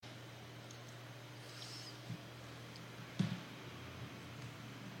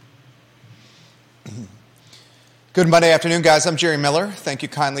Good Monday afternoon, guys. I'm Jerry Miller. Thank you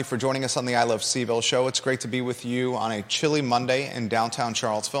kindly for joining us on the I Love CVille show. It's great to be with you on a chilly Monday in downtown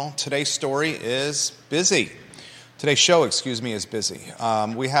Charlottesville. Today's story is busy. Today's show, is busy.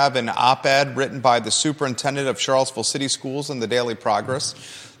 We have an op-ed written by the Superintendent of Charlottesville City Schools in the Daily Progress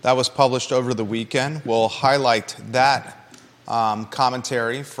that was published over the weekend. We'll highlight that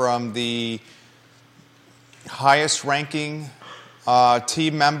commentary from the highest-ranking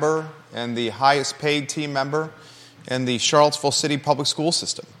team member and the highest-paid team member in the Charlottesville City Public School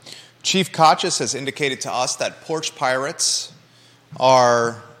System. Chief Kochis has indicated to us that Porch Pirates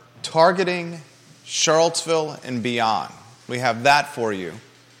are targeting Charlottesville and beyond. We have that for you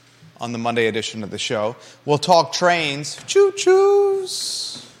on the Monday edition of the show. We'll talk trains,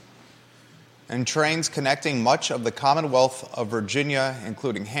 choo-choos, and trains connecting much of the Commonwealth of Virginia,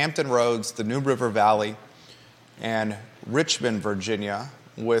 including Hampton Roads, the New River Valley, and Richmond, Virginia,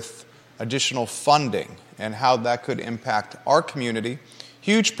 with additional funding and how that could impact our community.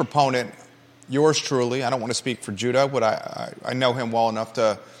 Huge proponent, yours truly. I don't want to speak for Judah, but I know him well enough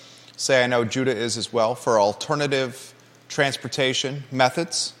to say I know Judah is as well, for alternative transportation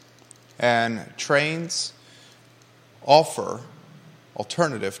methods. And trains offer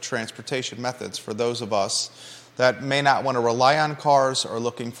alternative transportation methods for those of us that may not want to rely on cars or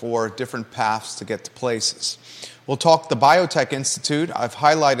looking for different paths to get to places. We'll talk the Biotech Institute. I've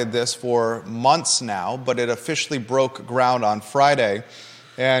highlighted this for months now, but it officially broke ground on Friday.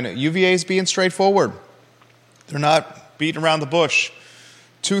 And UVA is being straightforward. They're not beating around the bush.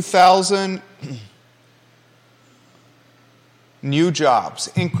 2,000 new jobs,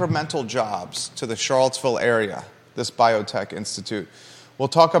 incremental jobs to the Charlottesville area, this Biotech Institute. We'll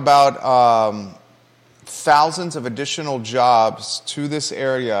talk about thousands of additional jobs to this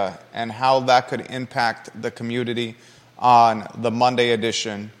area and how that could impact the community on the Monday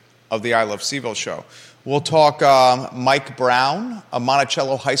edition of the I Love CVille show. We'll talk Mike Brown, a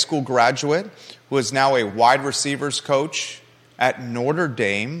Monticello High School graduate who is now a wide receivers coach at Notre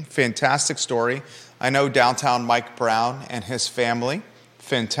Dame. Fantastic story. I know downtown Mike Brown and his family.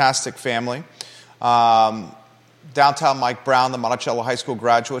 Fantastic family. Downtown Mike Brown, the Monticello High School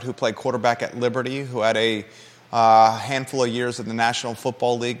graduate who played quarterback at Liberty, who had a handful of years in the National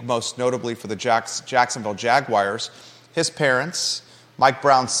Football League, most notably for the Jacksonville Jaguars. His parents, Mike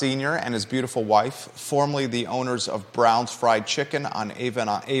Brown Sr. and his beautiful wife, formerly the owners of Brown's Fried Chicken on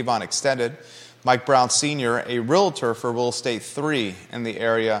Avon Extended. Mike Brown Sr., a realtor for Real Estate 3 in the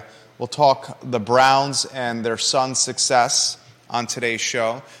area. We'll talk the Browns and their son's success on today's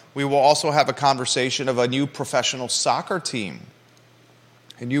show. We will also have a conversation of a new professional soccer team,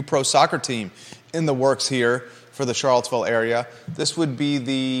 a new pro soccer team in the works here for the Charlottesville area. This would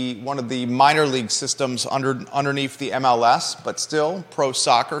be one of the minor league systems underneath the MLS, but still pro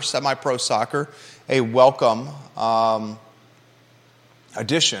soccer, semi-pro soccer, a welcome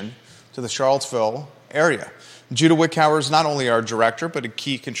addition to the Charlottesville area. Judah Wickhauer is not only our director, but a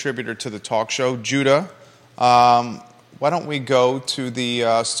key contributor to the talk show. Judah, why don't we go to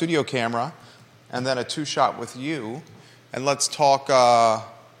the studio camera and then a two-shot with you, and let's talk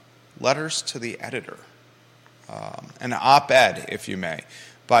letters to the editor, an op-ed, if you may,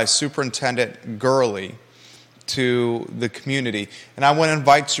 by Superintendent Gurley to the community. And I want to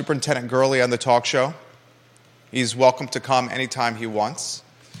invite Superintendent Gurley on the talk show. He's welcome to come anytime he wants.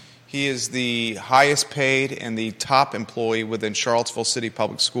 He is the highest paid and the top employee within Charlottesville City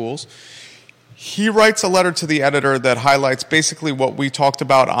Public Schools. He writes a letter to the editor that highlights basically what we talked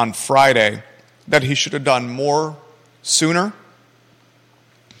about on Friday, that he should have done more sooner.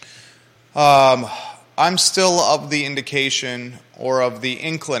 I'm still of the indication, or of the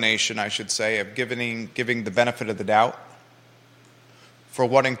inclination, I should say, of giving the benefit of the doubt for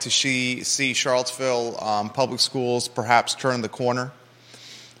wanting to see Charlottesville Public Schools perhaps turn the corner.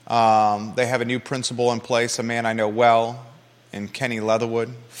 They have a new principal in place, a man I know well, and Kenny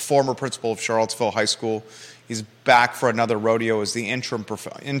Leatherwood, former principal of Charlottesville High School. He's back for another rodeo as the interim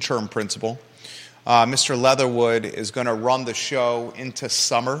principal. Mr. Leatherwood is going to run the show into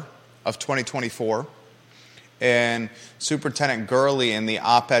summer of 2024. And Superintendent Gurley, in the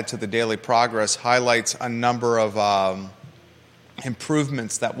op-ed to the Daily Progress, highlights a number of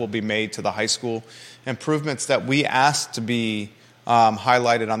improvements that will be made to the high school, improvements that we asked to be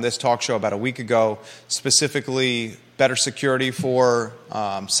highlighted on this talk show about a week ago, specifically better security for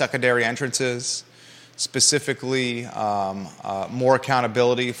secondary entrances, specifically more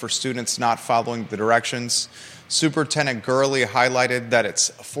accountability for students not following the directions. Superintendent Gurley highlighted that it's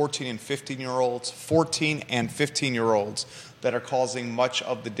 14 and 15-year-olds that are causing much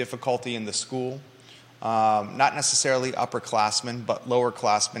of the difficulty in the school. Not necessarily upperclassmen, but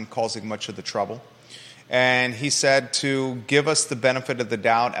lowerclassmen causing much of the trouble. And he said to give us the benefit of the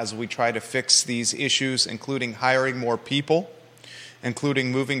doubt as we try to fix these issues, including hiring more people,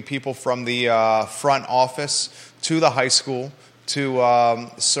 including moving people from the front office to the high school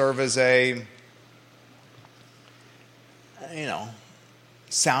to serve as a,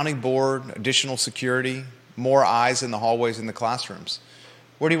 sounding board, additional security, more eyes in the hallways and the classrooms.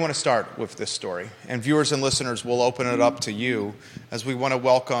 Where do you want to start with this story? And viewers and listeners, we'll open it up to you as we want to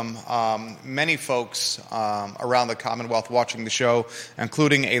welcome many folks around the Commonwealth watching the show,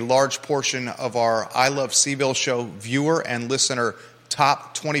 including a large portion of our I Love CVille show viewer and listener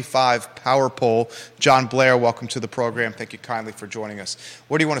top 25 power poll. John Blair, welcome to the program. Thank you kindly for joining us.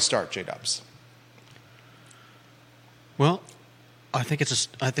 Where do you want to start, J-Dubs? Well, I think it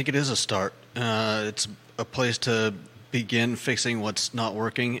is a start. It's a place to begin fixing what's not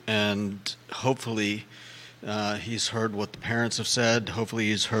working, and hopefully he's heard what the parents have said. Hopefully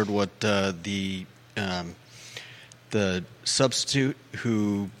he's heard what the substitute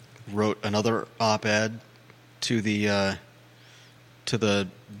who wrote another op-ed to the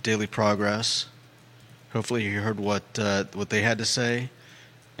Daily Progress. Hopefully he heard what they had to say,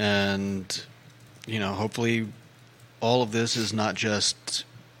 and hopefully all of this is not just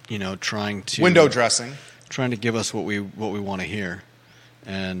trying to window dressing. Trying to give us what we want to hear,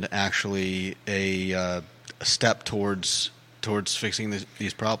 and actually a step towards fixing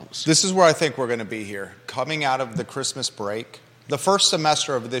these problems. This is where I think we're going to be here. Coming out of the Christmas break, the first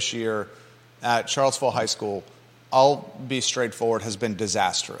semester of this year at Charlottesville High School, I'll be straightforward, has been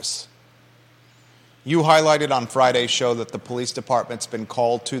disastrous. You highlighted on Friday's show that the police department's been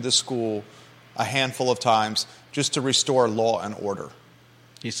called to the school a handful of times just to restore law and order.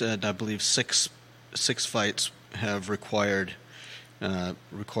 He said, I believe, six fights have required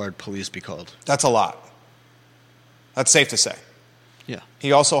police be called. That's a lot. That's safe to say. Yeah.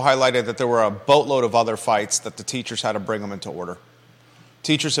 He also highlighted that there were a boatload of other fights that the teachers had to bring them into order.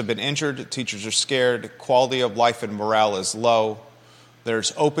 Teachers have been injured. Teachers are scared. Quality of life and morale is low.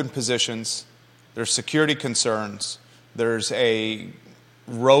 There's open positions. There's security concerns. There's a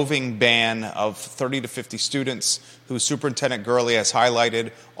roving ban of 30 to 50 students who Superintendent Gurley has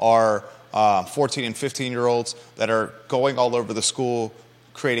highlighted are 14 and 15-year-olds that are going all over the school,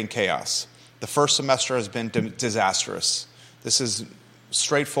 creating chaos. The first semester has been disastrous. This is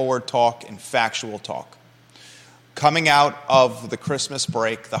straightforward talk and factual talk. Coming out of the Christmas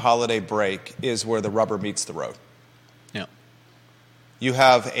break, the holiday break, is where the rubber meets the road. Yeah. You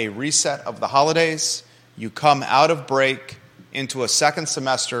have a reset of the holidays. You come out of break into a second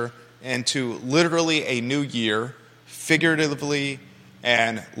semester, into literally a new year, figuratively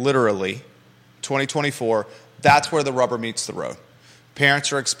and literally, 2024, that's where the rubber meets the road.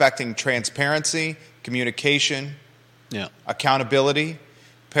 Parents are expecting transparency, communication, accountability.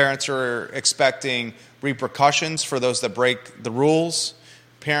 Parents are expecting repercussions for those that break the rules.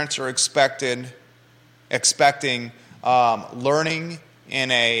 Parents are expecting learning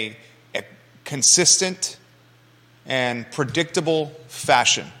in a consistent and predictable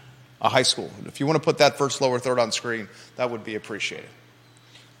fashion. A high school. If you want to put that first, lower, third on screen, that would be appreciated.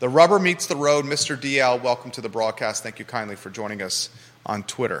 The rubber meets the road. Mr. DL, welcome to the broadcast. Thank you kindly for joining us on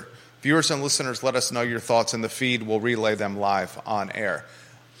Twitter. Viewers and listeners, let us know your thoughts in the feed. We'll relay them live on air.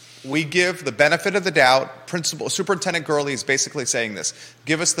 We give the benefit of the doubt. Superintendent Gurley is basically saying this.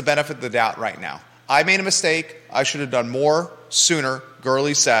 Give us the benefit of the doubt right now. I made a mistake. I should have done more sooner,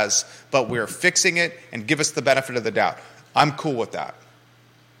 Gurley says, but we're fixing it and give us the benefit of the doubt. I'm cool with that.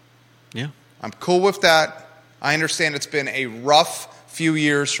 Yeah. I'm cool with that. I understand it's been a rough few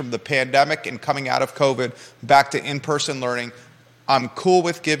years from the pandemic and coming out of COVID back to in-person learning. I'm cool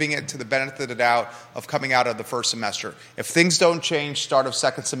with giving it to the benefit of the doubt of coming out of the first semester. If things don't change, start of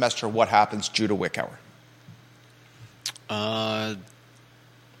second semester, what happens, Judah Wickhauer?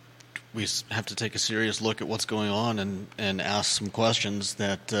 We have to take a serious look at what's going on and ask some questions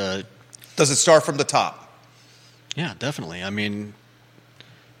that... Does it start from the top? Yeah, definitely. I mean,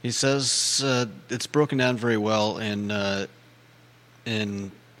 he says it's broken down very well in a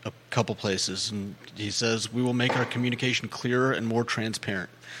couple places. And he says, we will make our communication clearer and more transparent.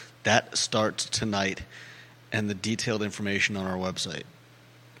 That starts tonight, and the detailed information on our website.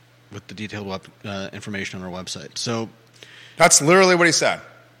 With the detailed information on our website. So that's literally what he said.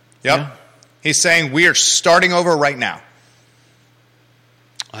 Yep. Yeah. He's saying we are starting over right now.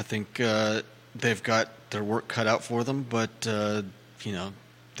 I think they've got their work cut out for them, but,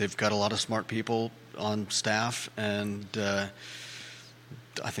 they've got a lot of smart people on staff, and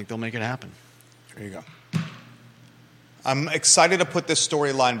I think they'll make it happen. There you go. I'm excited to put this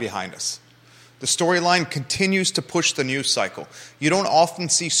storyline behind us. The storyline continues to push the news cycle. You don't often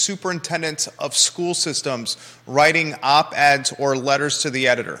see superintendents of school systems writing op-eds or letters to the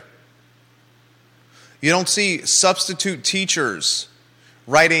editor. You don't see substitute teachers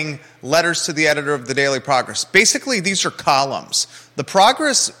writing letters to the editor of the Daily Progress. Basically, these are columns. The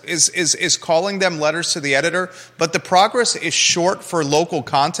Progress is calling them letters to the editor, but the Progress is short for local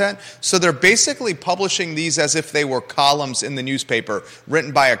content, so they're basically publishing these as if they were columns in the newspaper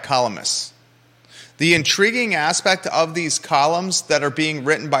written by a columnist. The intriguing aspect of these columns that are being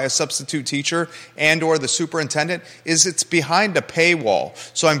written by a substitute teacher and or the superintendent is it's behind a paywall.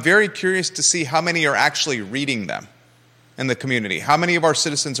 So I'm very curious to see how many are actually reading them in the community. How many of our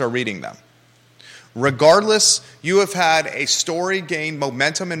citizens are reading them? Regardless, you have had a story gain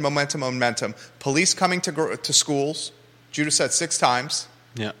momentum and momentum. Police coming to schools, Judah said 6 times.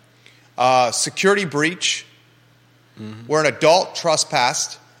 Yeah. Security breach, where an adult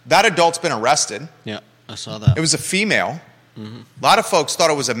trespassed. That adult's been arrested. Yeah, I saw that. It was a female. A lot of folks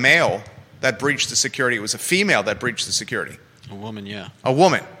thought it was a male that breached the security. It was a female that breached the security. A woman, yeah. A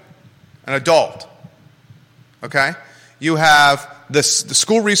woman. An adult. Okay? You have the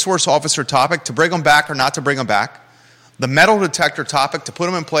school resource officer topic, to bring them back or not to bring them back. The metal detector topic, to put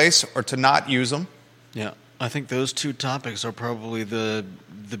them in place or to not use them. Yeah, I think those 2 topics are probably the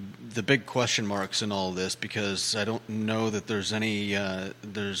big question marks in all of this, because I don't know that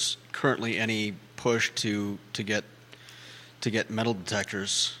there's currently any push to get metal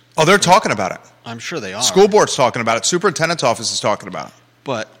detectors. Oh, they're talking about it. I'm sure they are. School board's talking about it. Superintendent's office is talking about it.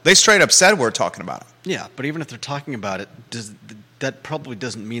 But they straight up said we're talking about it. Yeah, but even if they're talking about it, that probably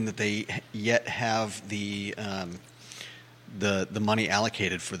doesn't mean that they yet have the money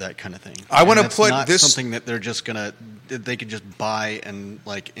allocated for that kind of thing. I want to put not this something that they could just buy and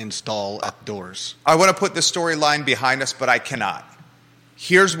install at doors. I want to put this storyline behind us, but I cannot.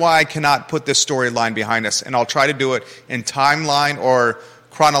 Here's why I cannot put this storyline behind us, and I'll try to do it in timeline or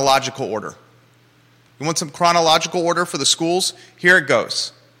chronological order. You want some chronological order for the schools? Here it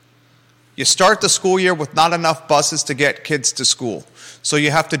goes. You start the school year with not enough buses to get kids to school, so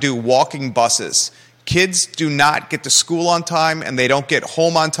you have to do walking buses. Kids do not get to school on time, and they don't get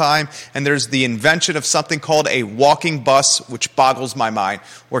home on time, and there's the invention of something called a walking bus, which boggles my mind,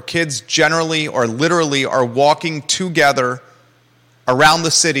 where kids generally or literally are walking together around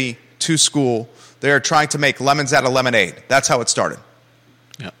the city to school. They are trying to make lemons out of lemonade. That's how it started.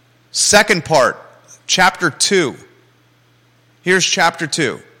 Yeah. Second part, Chapter 2. Here's Chapter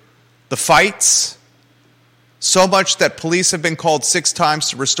 2. The fights, so much that police have been called 6 times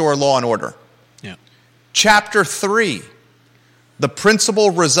to restore law and order. Yeah. Chapter 3. The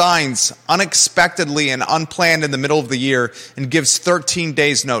principal resigns unexpectedly and unplanned in the middle of the year and gives 13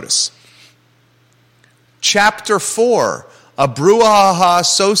 days notice. Chapter 4. A brouhaha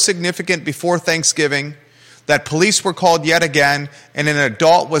so significant before Thanksgiving that police were called yet again, and an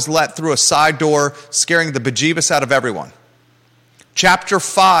adult was let through a side door, scaring the bejeebus out of everyone. Chapter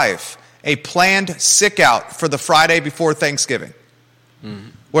 5, a planned sick-out for the Friday before Thanksgiving,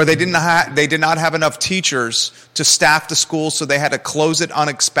 where they did not have enough teachers to staff the school, so they had to close it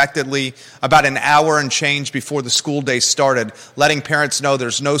unexpectedly about an hour and change before the school day started, letting parents know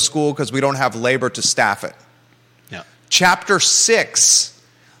there's no school because we don't have labor to staff it. Yeah. Chapter 6,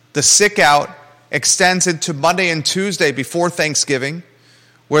 the sick-out extends into Monday and Tuesday before Thanksgiving,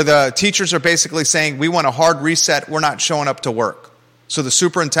 where the teachers are basically saying, we want a hard reset, we're not showing up to work. So the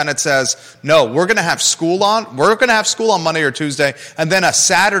superintendent says, no, we're going to have school on Monday or Tuesday, and then a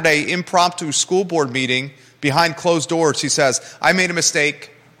Saturday impromptu school board meeting behind closed doors. He says, I made a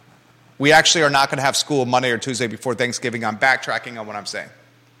mistake. We actually are not going to have school Monday or Tuesday before Thanksgiving. I'm backtracking on what I'm saying.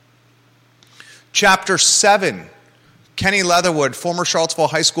 Chapter 7, Kenny Leatherwood, former Charlottesville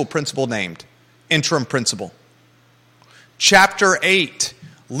High School principal named. Interim principal. Chapter 8,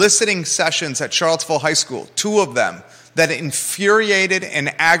 listening sessions at Charlottesville High School, 2 of them, that infuriated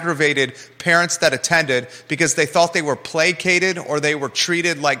and aggravated parents that attended because they thought they were placated or they were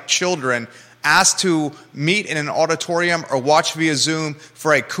treated like children, asked to meet in an auditorium or watch via Zoom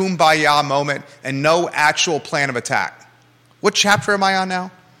for a kumbaya moment and no actual plan of attack. What chapter am I on now?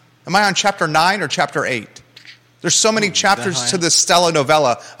 Am I on chapter 9 or chapter 8? There's so many chapters to this Stella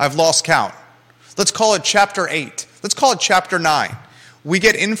novella, I've lost count. Let's call it chapter 8. Let's call it chapter 9. We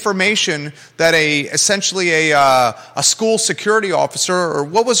get information that essentially a school security officer, or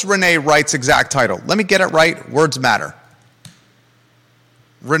what was Renee Wright's exact title? Let me get it right. Words matter.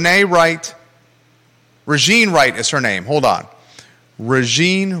 Renee Wright. Regine Wright is her name. Hold on.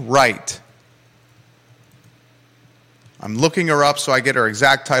 Regine Wright. I'm looking her up so I get her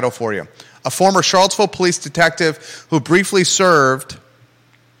exact title for you. A former Charlottesville police detective who briefly served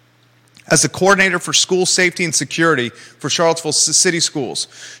as the coordinator for school safety and security for Charlottesville City Schools.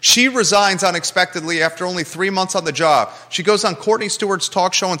 She resigns unexpectedly after only 3 months on the job. She goes on Courtney Stewart's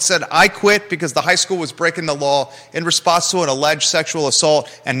talk show and said, "I quit because the high school was breaking the law in response to an alleged sexual assault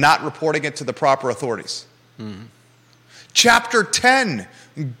and not reporting it to the proper authorities." Mm-hmm. Chapter 10.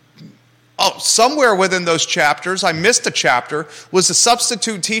 Somewhere within those chapters, I missed a chapter, was a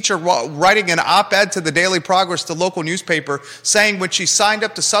substitute teacher writing an op-ed to the Daily Progress, the local newspaper, saying when she signed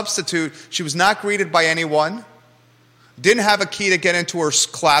up to substitute, she was not greeted by anyone, didn't have a key to get into her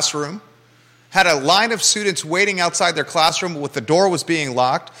classroom, had a line of students waiting outside their classroom with the door was being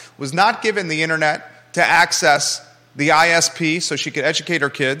locked, was not given the internet to access the ISP so she could educate her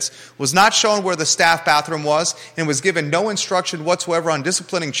kids, was not shown where the staff bathroom was, and was given no instruction whatsoever on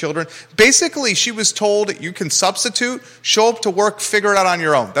disciplining children. Basically, she was told, you can substitute, show up to work, figure it out on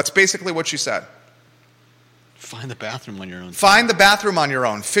your own. That's basically what she said. Find the bathroom on your own. Find the bathroom on your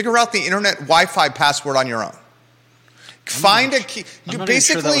own. Figure out the internet Wi-Fi password on your own. Find a key. You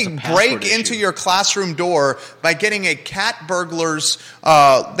basically break into your classroom door by getting a cat burglar's,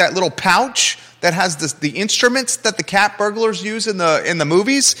 that little pouch that has the instruments that the cat burglars use in the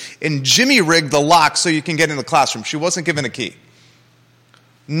movies, and Jimmy rigged the lock so you can get in the classroom. She wasn't given a key.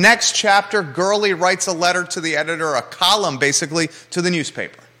 Next chapter, Gurley writes a letter to the editor, a column basically, to the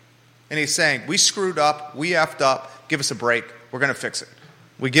newspaper. And he's saying, we screwed up, we effed up, give us a break, we're going to fix it.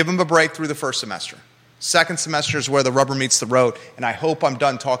 We give him a break through the first semester. Second semester is where the rubber meets the road, and I hope I'm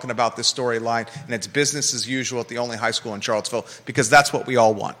done talking about this storyline, and it's business as usual at the only high school in Charlottesville, because that's what we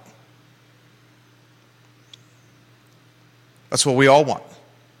all want. That's what we all want.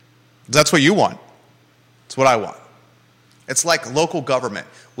 That's what you want. It's what I want. It's like local government.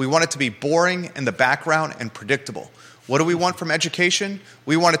 We want it to be boring in the background and predictable. What do we want from education?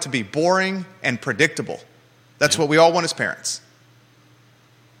 We want it to be boring and predictable. That's what we all want as parents.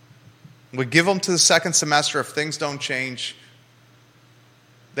 We give them to the second semester. If things don't change,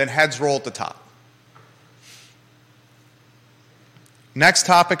 then heads roll at the top. Next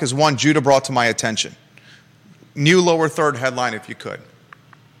topic is one Judah brought to my attention. New lower third headline, if you could.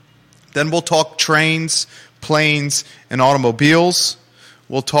 Then we'll talk trains, planes, and automobiles.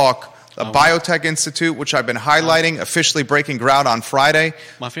 We'll talk the Biotech Institute, which I've been highlighting, officially breaking ground on Friday.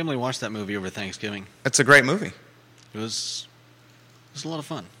 My family watched that movie over Thanksgiving. It's a great movie. It was a lot of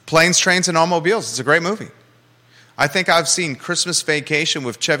fun. Planes, Trains, and Automobiles. It's a great movie. I think I've seen Christmas Vacation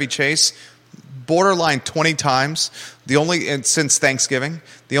with Chevy Chase borderline 20 times, since Thanksgiving.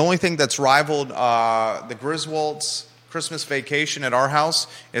 The only thing that's rivaled the Griswolds' Christmas Vacation at our house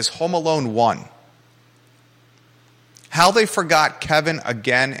is Home Alone 1. How they forgot Kevin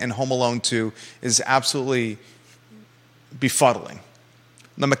again in Home Alone 2 is absolutely befuddling.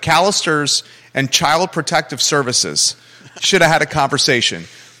 The McAllisters and Child Protective Services should have had a conversation.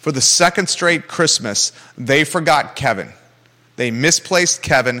 For the second straight Christmas, they forgot Kevin. They misplaced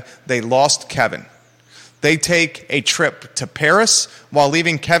Kevin. They lost Kevin. They take a trip to Paris while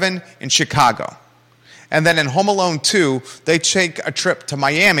leaving Kevin in Chicago. And then in Home Alone 2, they take a trip to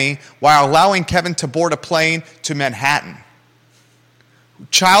Miami while allowing Kevin to board a plane to Manhattan.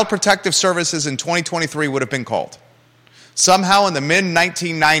 Child Protective Services in 2023 would have been called. Somehow in the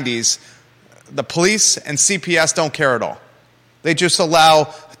mid-1990s, the police and CPS don't care at all. They just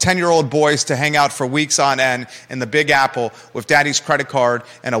allow 10-year-old boys to hang out for weeks on end in the Big Apple with daddy's credit card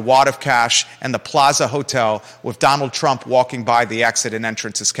and a wad of cash and the Plaza Hotel with Donald Trump walking by the exit and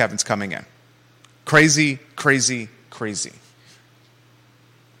entrance as Kevin's coming in. Crazy, crazy, crazy.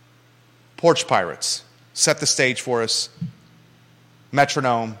 Porch Pirates. Set the stage for us.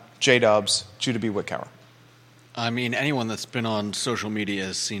 Metronome, J-Dubs, Judah B. Wickower. I mean, anyone that's been on social media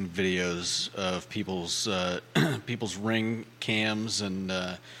has seen videos of people's Ring cams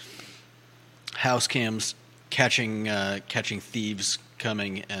and house cams catching thieves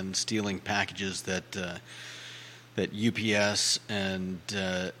coming and stealing packages that UPS and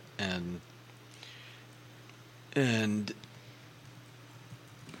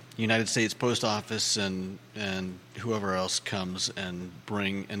United States Post Office and whoever else comes and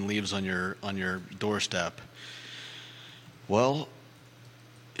leaves on your doorstep. Well,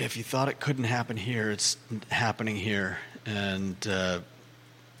 if you thought it couldn't happen here, it's happening here, and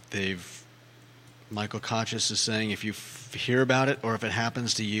Michael Kochis is saying if you hear about it or if it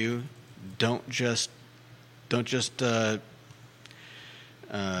happens to you, don't just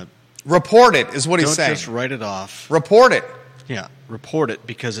report it is what he's saying. Don't just write it off. Report it. Yeah, report it,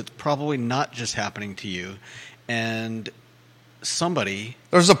 because it's probably not just happening to you, and somebody...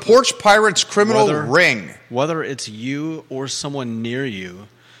 There's a Porch Pirates criminal ring. Whether it's you or someone near you,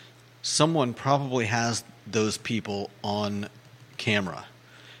 someone probably has those people on camera.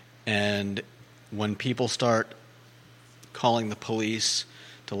 And when people start calling the police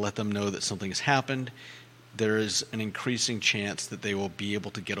to let them know that something has happened, there is an increasing chance that they will be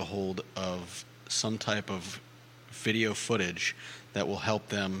able to get a hold of some type of video footage that will help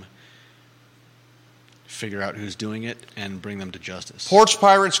them figure out who's doing it and bring them to justice. Porch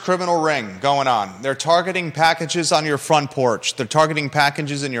Pirates criminal ring going on. They're targeting packages on your front porch. They're targeting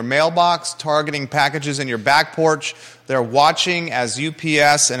packages in your mailbox, targeting packages in your back porch. They're watching as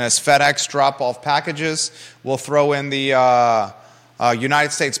UPS and as FedEx drop off packages. We'll throw in the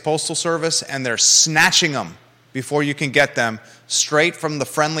United States Postal Service, and they're snatching them before you can get them straight from the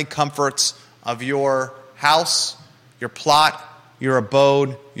friendly comforts of your house, your plot, your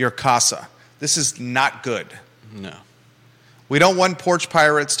abode, your casa. This is not good. No. We don't want porch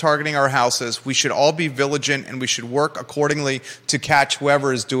pirates targeting our houses. We should all be vigilant, and we should work accordingly to catch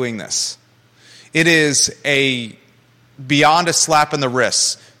whoever is doing this. It is beyond a slap in the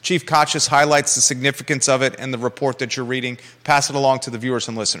wrist. Chief Kotchis highlights the significance of it in the report that you're reading. Pass it along to the viewers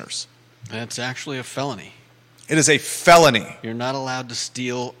and listeners. It's actually a felony. It is a felony. You're not allowed to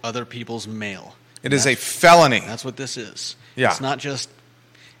steal other people's mail. It is a felony. That's what this is. Yeah.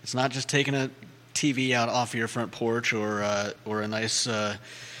 It's not just taking a TV out off of your front porch or a nice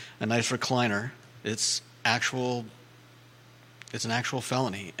recliner. It's an actual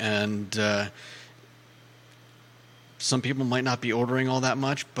felony, and some people might not be ordering all that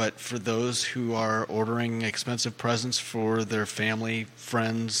much, but for those who are ordering expensive presents for their family,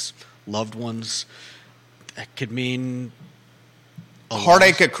 friends, loved ones, that could mean a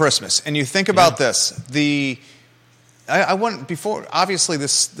heartache at Christmas. And you think about this. I want, before, obviously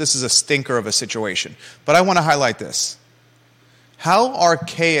this is a stinker of a situation, but I want to highlight this. How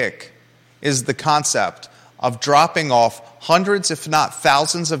archaic is the concept of dropping off hundreds, if not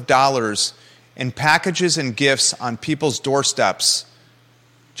thousands of dollars in packages and gifts on people's doorsteps,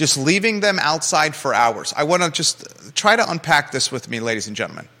 just leaving them outside for hours? I want to just try to unpack this with me, ladies and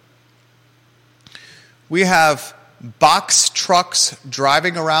gentlemen. We have box trucks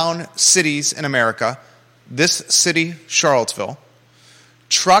driving around cities in America. This city, Charlottesville,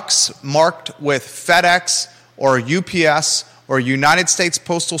 trucks marked with FedEx or UPS or United States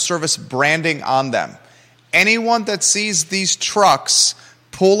Postal Service branding on them. Anyone that sees these trucks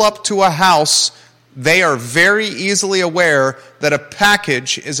pull up to a house, they are very easily aware that a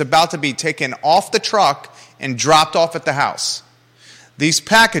package is about to be taken off the truck and dropped off at the house. These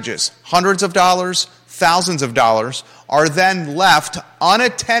packages, hundreds of dollars, thousands of dollars, are then left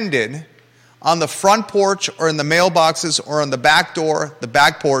unattended on the front porch or in the mailboxes or on the back door, the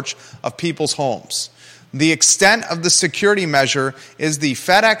back porch of people's homes. The extent of the security measure is the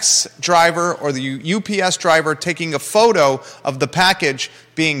FedEx driver or the UPS driver taking a photo of the package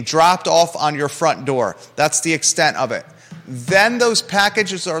being dropped off on your front door. That's the extent of it. Then those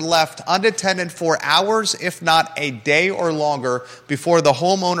packages are left unattended for hours, if not a day or longer, before the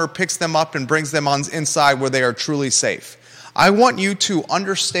homeowner picks them up and brings them on inside where they are truly safe. I want you to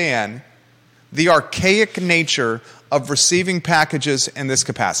understand the archaic nature of receiving packages in this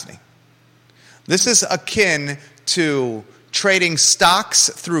capacity. This is akin to trading stocks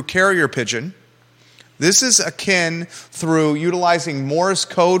through carrier pigeon. This is akin through utilizing Morse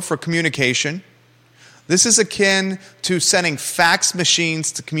code for communication. This is akin to sending fax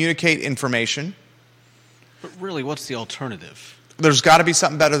machines to communicate information. But really, what's the alternative? There's got to be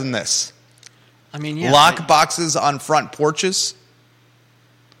something better than this. I mean, yeah. Lock boxes on front porches.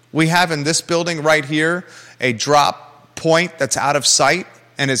 We have in this building right here a drop point that's out of sight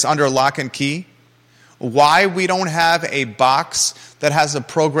and is under lock and key. Why we don't have a box that has a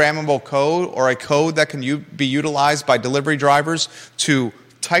programmable code or a code that can be utilized by delivery drivers to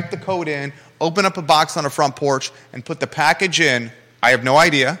type the code in, open up a box on a front porch, and put the package in, I have no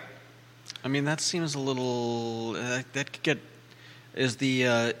idea. I mean, that seems a little... that could get... Is the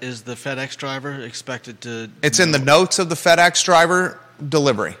FedEx driver expected to... It's in the notes of the FedEx driver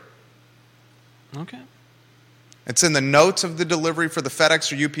delivery. Okay. It's in the notes of the delivery for the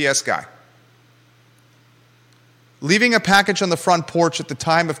FedEx or UPS guy. Leaving a package on the front porch at the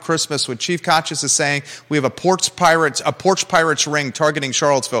time of Christmas when Chief Kotchis is saying we have a porch pirates ring targeting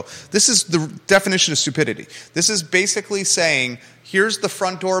Charlottesville. This is the definition of stupidity. This is basically saying, here's the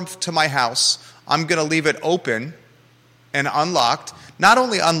front door to my house. I'm going to leave it open and unlocked. Not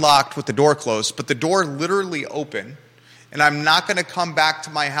only unlocked with the door closed, but the door literally open. And I'm not going to come back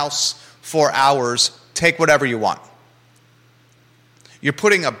to my house for hours. Take whatever you want. You're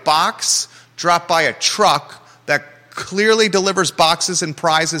putting a box dropped by a truck that clearly delivers boxes and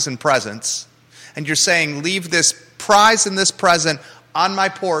prizes and presents, and you're saying, leave this prize and this present on my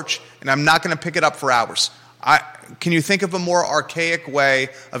porch, and I'm not going to pick it up for hours. can you think of a more archaic way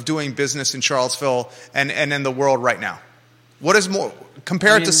of doing business in Charlottesville and in the world right now? What is more,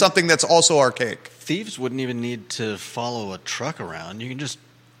 compare it to something that's also archaic? Thieves wouldn't even need to follow a truck around. You can just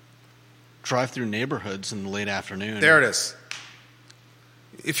drive through neighborhoods in the late afternoon. There it is.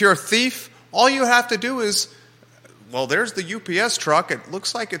 If you're a thief, all you have to do is, well, there's the UPS truck. It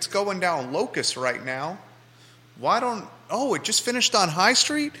looks like it's going down Locust right now. It just finished on High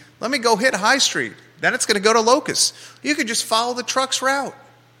Street? Let me go hit High Street. Then it's going to go to Locust. You can just follow the truck's route.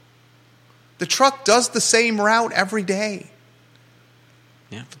 The truck does the same route every day.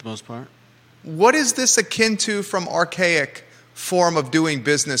 Yeah, for the most part. What is this akin to from archaic form of doing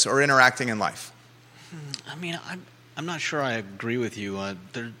business or interacting in life? I mean, I'm not sure I agree with you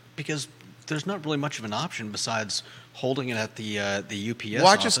because there's not really much of an option besides holding it at the UPS Well,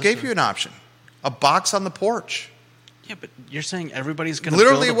 I just gave you an option. A box on the porch. Yeah, but you're saying everybody's going to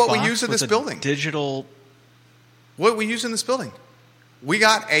literally build a what box we use in this with building. Digital. What we use in this building. We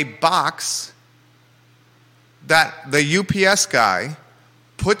got a box that the UPS guy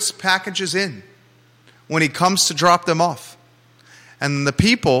puts packages in when he comes to drop them off. And the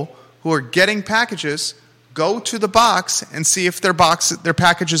people who are getting packages go to the box and see if their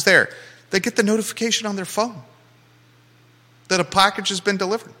package is there. They get the notification on their phone that a package has been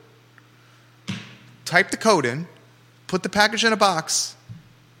delivered. Type the code in, put the package in a box,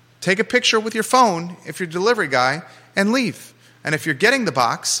 take a picture with your phone if you're a delivery guy, and leave. And if you're getting the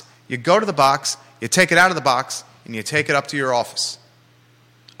box, you go to the box, you take it out of the box, and you take it up to your office.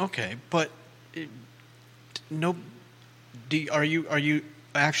 Okay, but are you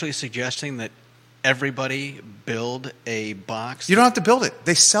actually suggesting that everybody build a box? You don't have to build it.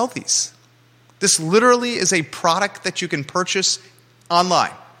 They sell these. This literally is a product that you can purchase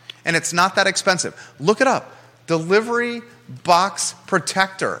online, and it's not that expensive. Look it up. Delivery Box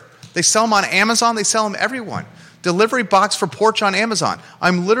Protector. They sell them on Amazon. They sell them everywhere. Delivery box for Porch on Amazon.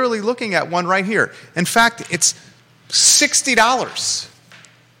 I'm literally looking at one right here. In fact, it's $60.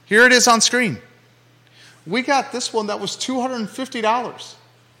 Here it is on screen. We got this one that was $250.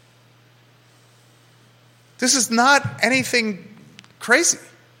 This is not anything crazy.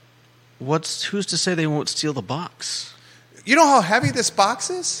 Who's to say they won't steal the box? You know how heavy this box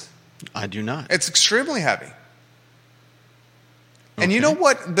is? I do not. It's extremely heavy. And Okay. you know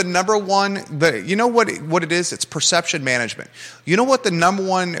what the number one, you know what it is? It's perception management. You know what the number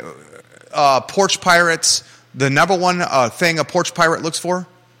one porch pirates, the number one thing a porch pirate looks for?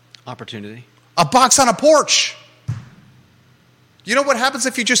 Opportunity. A box on a porch. You know what happens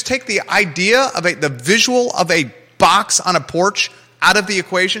if you just take the idea of the visual of a box on a porch out of the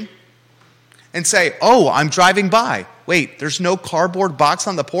equation and say, oh, I'm driving by. Wait, there's no cardboard box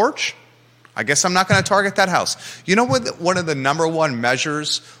on the porch? I guess I'm not going to target that house. You know what one of the number one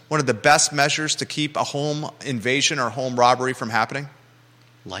measures, one of the best measures to keep a home invasion or home robbery from happening?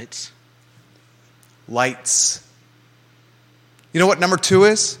 Lights. Lights. You know what number 2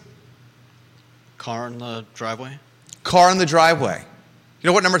 is? Car in the driveway. Car in the driveway. You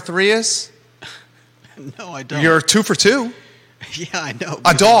know what number 3 is? No, I don't. You're 2 for 2. Yeah, I know.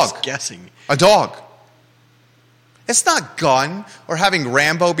 A dog. I was guessing. A dog. It's not gun or having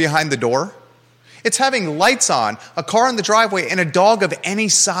Rambo behind the door. It's having lights on, a car in the driveway, and a dog of any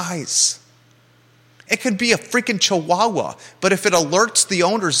size. It could be a freaking chihuahua, but if it alerts the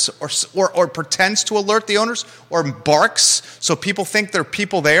owners or pretends to alert the owners or barks so people think there are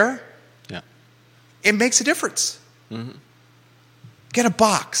people there, Yeah. it makes a difference. Mm-hmm. Get a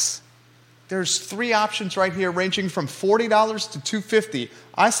box. There's 3 options right here ranging from $40 to $250.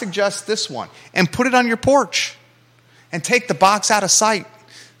 I suggest this one. And put it on your porch. And take the box out of sight.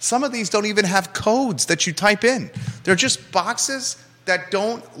 Some of these don't even have codes that you type in. They're just boxes that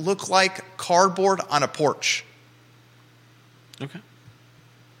don't look like cardboard on a porch. Okay.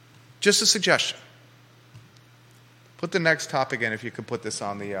 Just a suggestion. Put the next topic in if you could put this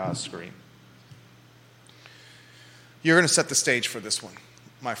on the screen. You're going to set the stage for this one,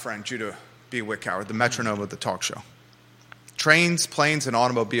 my friend Judah B. Wickower, the metronome of the talk show. Trains, planes, and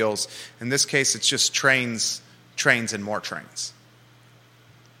automobiles. In this case, it's just trains, and more trains.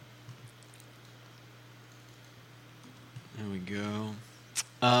 There we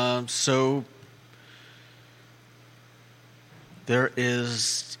go. So there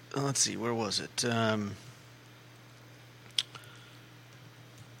is, let's see, where was it?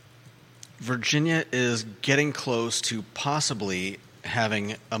 Virginia is getting close to possibly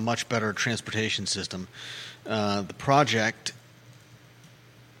having a much better transportation system. The project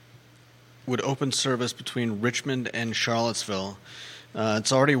would open service between Richmond and Charlottesville.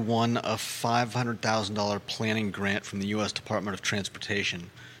 It's already won a $500,000 planning grant from the U.S. Department of Transportation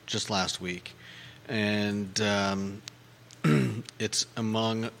just last week. and it's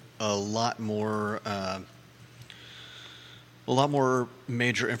among a lot more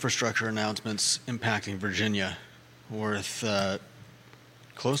major infrastructure announcements impacting Virginia, worth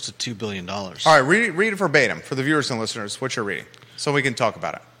close to $2 billion. All right, read it verbatim for the viewers and listeners, what you're reading, so we can talk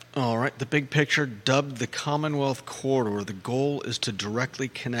about it. All right. The big picture, dubbed the Commonwealth Corridor, the goal is to directly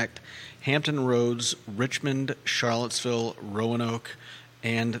connect Hampton Roads, Richmond, Charlottesville, Roanoke,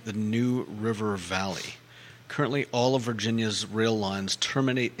 and the New River Valley. Currently, all of Virginia's rail lines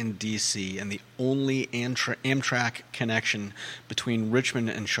terminate in D.C., and the only Amtrak connection between Richmond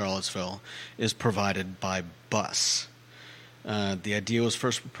and Charlottesville is provided by bus. The idea was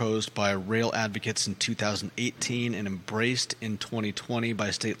first proposed by rail advocates in 2018 and embraced in 2020 by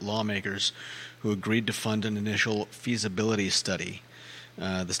state lawmakers who agreed to fund an initial feasibility study.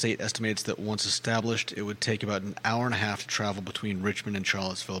 The state estimates that once established, it would take about an hour and a half to travel between Richmond and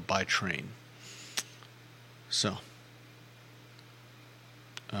Charlottesville by train. So,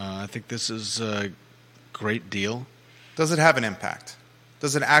 I think this is a great deal. Does it have an impact?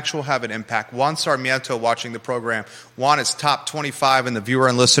 Does it actually have an impact? Juan Sarmiento, watching the program, Juan is top 25 in the viewer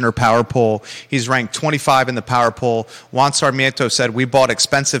and listener power poll. He's ranked 25 in the power poll. Juan Sarmiento said, we bought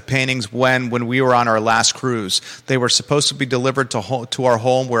expensive paintings when we were on our last cruise. They were supposed to be delivered to our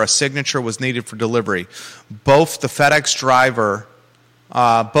home where a signature was needed for delivery. Both the FedEx driver,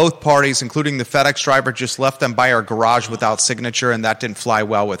 both parties, including the FedEx driver, just left them by our garage without signature, and that didn't fly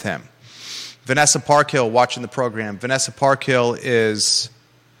well with him. Vanessa Parkhill, watching the program. Vanessa Parkhill is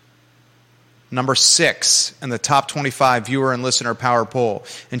number 6 in the top 25 viewer and listener power poll.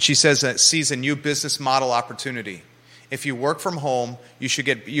 And she says that sees a new business model opportunity. If you work from home, you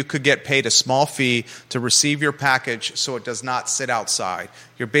could get paid a small fee to receive your package so it does not sit outside.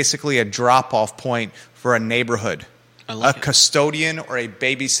 You're basically a drop-off point for a neighborhood. A custodian or a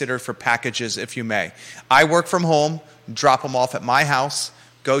babysitter for packages, if you may. I work from home, drop them off at my house,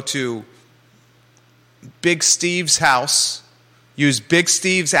 go to Big Steve's house, use Big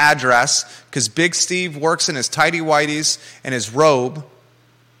Steve's address, because Big Steve works in his tighty-whities and his robe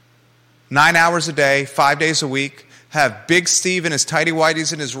 9 hours a day, 5 days a week. Have Big Steve in his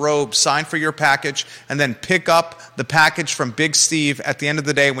tighty-whities and his robe sign for your package, and then pick up the package from Big Steve at the end of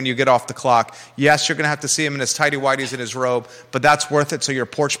the day when you get off the clock. Yes, you're going to have to see him in his tighty-whities and his robe, but that's worth it so your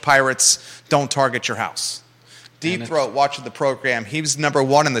porch pirates don't target your house. Deep Throat, watching the program, he's number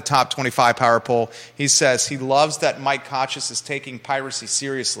 1 in the top 25 power poll. He says he loves that Mike Kochis is taking piracy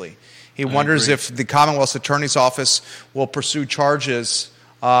seriously. He wonders if the Commonwealth's Attorney's Office will pursue charges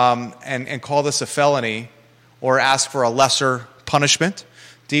and call this a felony or ask for a lesser punishment.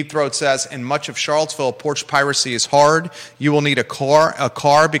 Deep Throat says, in much of Charlottesville, porch piracy is hard. You will need a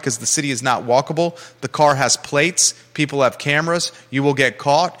car because the city is not walkable. The car has plates. People have cameras. You will get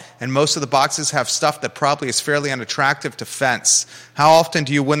caught. And most of the boxes have stuff that probably is fairly unattractive to fence. How often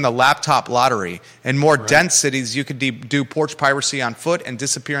do you win the laptop lottery? In more dense cities, you could do porch piracy on foot and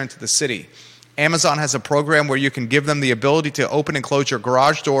disappear into the city. Amazon has a program where you can give them the ability to open and close your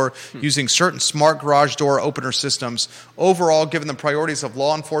garage door using certain smart garage door opener systems. Overall, given the priorities of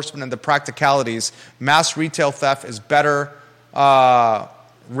law enforcement and the practicalities, mass retail theft is better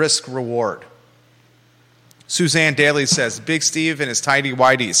risk reward. Suzanne Daly says, Big Steve and his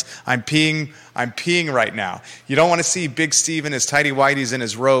tighty-whities. I'm peeing right now. You don't want to see Big Steve and his tighty-whities in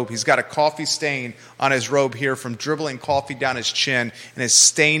his robe. He's got a coffee stain on his robe here from dribbling coffee down his chin, and has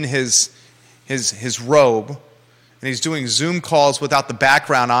stained his robe, and he's doing Zoom calls without the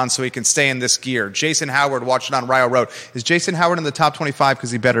background on so he can stay in this gear. Jason Howard, watching on Rio Road. Is Jason Howard in the top 25?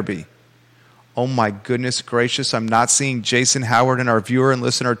 Because he better be. Oh my goodness gracious, I'm not seeing Jason Howard in our viewer and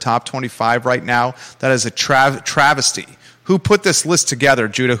listener top 25 right now. That is a travesty. Who put this list together,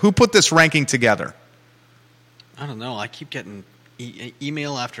 Judah? Who put this ranking together? I don't know. I keep getting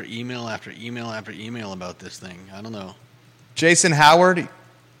email after email after email after email about this thing. I don't know. Jason Howard,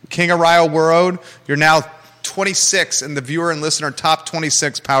 King of Rio Road, you're now 26 in the viewer and listener top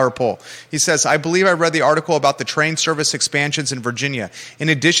 26 power poll. He says, I believe I read the article about the train service expansions in Virginia. In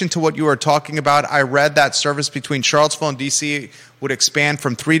addition to what you are talking about, I read that service between Charlottesville and D.C. would expand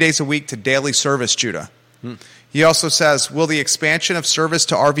from 3 days a week to daily service, Judah. He also says, will the expansion of service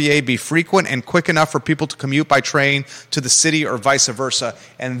to RVA be frequent and quick enough for people to commute by train to the city or vice versa?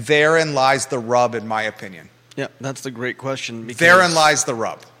 And therein lies the rub, in my opinion. Yeah, that's the great question. Therein lies the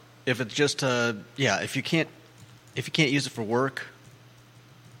rub. If it's just if you can't use it for work,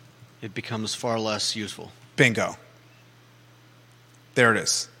 it becomes far less useful. Bingo. There it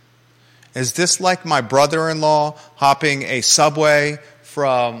is. Is this like my brother-in-law hopping a subway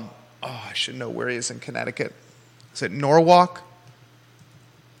from, I should know where he is in Connecticut. Is it Norwalk?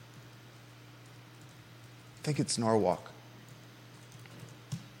 I think it's Norwalk.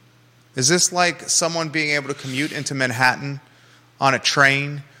 Is this like someone being able to commute into Manhattan on a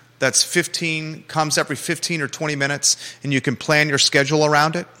train that's comes every 15 or 20 minutes, and you can plan your schedule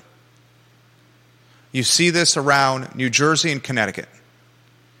around it? You see this around New Jersey and Connecticut.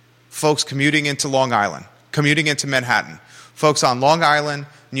 Folks commuting into Long Island, commuting into Manhattan. Folks on Long Island,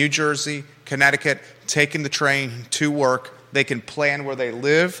 New Jersey, Connecticut, taking the train to work. They can plan where they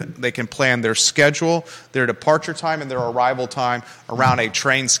live. They can plan their schedule, their departure time, and their arrival time around a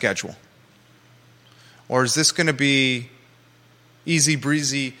train schedule. Or is this going to be easy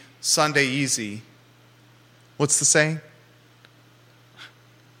breezy, Sunday easy? What's the saying?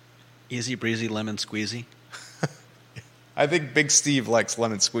 Easy breezy, lemon squeezy. I think Big Steve likes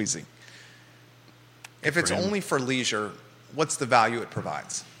lemon squeezy. If it's only for leisure, what's the value it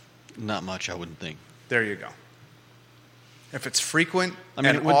provides? Not much, I wouldn't think. There you go. If it's frequent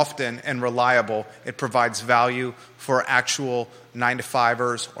and often and reliable, it provides value for actual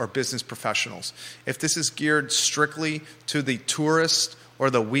 9-to-5ers or business professionals. If this is geared strictly to the tourist or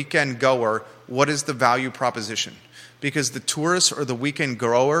the weekend goer, what is the value proposition? Because the tourist or the weekend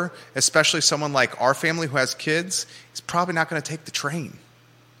goer, especially someone like our family who has kids, is probably not going to take the train.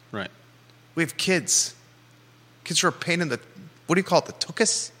 Right. We have kids. Kids are a pain in the, what do you call it, the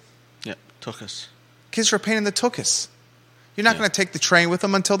tuchus? Yeah, tuchus. Kids are a pain in the tuchus. You're not going to take the train with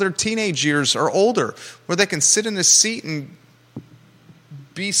them until their teenage years or older, where they can sit in a seat and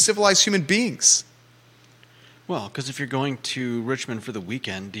be civilized human beings. Well, because if you're going to Richmond for the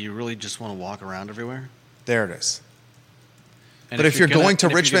weekend, do you really just want to walk around everywhere? There it is. And but if you're going to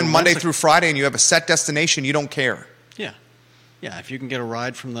Richmond Monday through Friday and you have a set destination, you don't care. Yeah. Yeah, if you can get a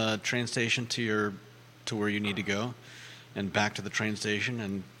ride from the train station to where you need to go and back to the train station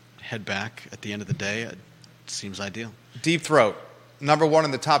and head back at the end of the day, it seems ideal. Deep Throat, number 1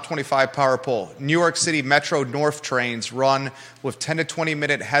 in the top 25 power poll. New York City Metro North trains run with 10 to 20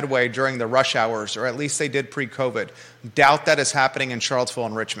 minute headway during the rush hours, or at least they did pre-COVID. Doubt that is happening in Charlottesville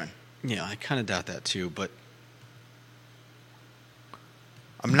and Richmond. Yeah, I kind of doubt that too, but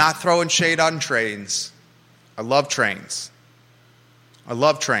I'm not throwing shade on trains. I love trains. I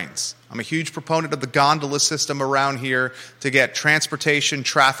love trains. I'm a huge proponent of the gondola system around here to get transportation,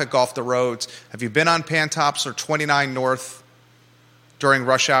 traffic off the roads. Have you been on Pantops or 29 North during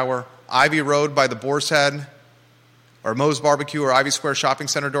rush hour? Ivy Road by the Boar's Head or Moe's Barbecue or Ivy Square Shopping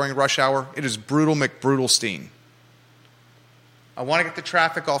Center during rush hour? It is brutal McBrutalstein. I want to get the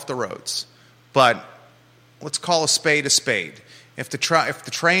traffic off the roads, but let's call a spade a spade. If the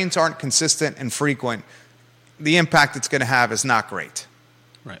trains aren't consistent and frequent, the impact it's going to have is not great.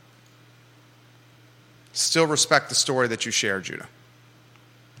 Right. Still respect the story that you shared, Judah.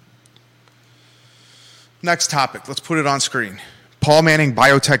 Next topic. Let's put it on screen. Paul Manning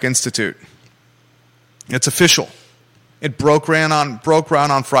Biotech Institute. It's official. It broke ground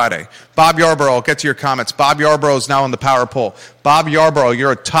on Friday. Bob Yarborough, I'll get to your comments. Bob Yarborough is now in the power poll. Bob Yarborough,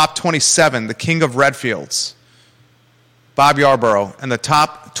 you're a top 27, the king of Redfields. Bob Yarborough, and the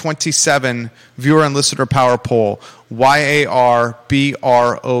top 27 viewer and listener power poll, YARBROUGH.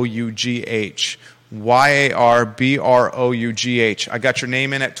 YARBROUGH. I got your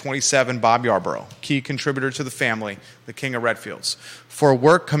name in at 27, Bob Yarborough, key contributor to the family, the king of Redfields. For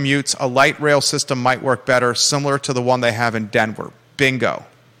work commutes, a light rail system might work better, similar to the one they have in Denver. Bingo.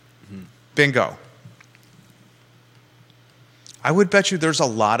 Mm-hmm. Bingo. I would bet you there's a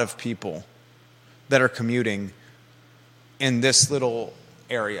lot of people that are commuting in this little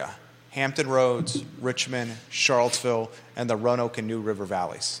area. Hampton Roads, Richmond, Charlottesville, and the Roanoke and New River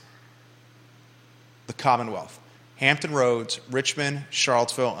Valleys. The Commonwealth. Hampton Roads, Richmond,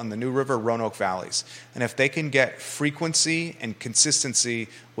 Charlottesville, and the New River, Roanoke Valleys. And if they can get frequency and consistency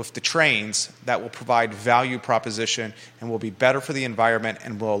with the trains, that will provide value proposition and will be better for the environment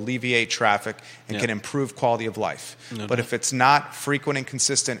and will alleviate traffic and can improve quality of life. But if it's not frequent and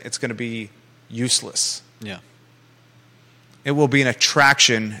consistent, it's going to be useless. Yeah. It will be an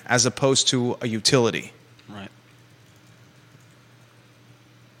attraction as opposed to a utility. Right.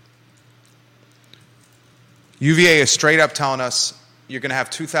 UVA is straight up telling us you're going to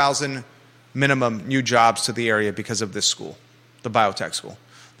have 2,000 minimum new jobs to the area because of this school, the biotech school.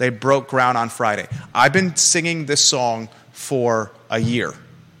 They broke ground on Friday. I've been singing this song for a year.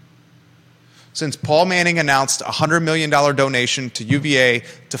 Since Paul Manning announced a $100 million donation to UVA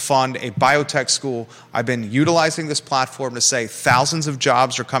to fund a biotech school, I've been utilizing this platform to say thousands of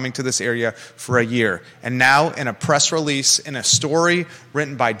jobs are coming to this area for a year. And now in a press release, in a story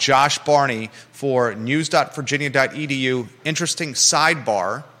written by Josh Barney for news.virginia.edu, interesting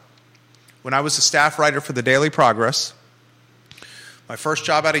sidebar, when I was a staff writer for the Daily Progress, my first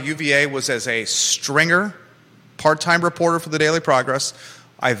job out of UVA was as a stringer part-time reporter for the Daily Progress.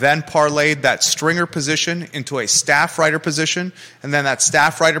 I then parlayed that stringer position into a staff writer position, and then that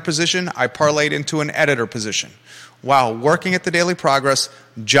staff writer position I parlayed into an editor position. While working at the Daily Progress,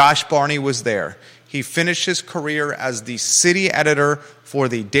 Josh Barney was there. He finished his career as the city editor for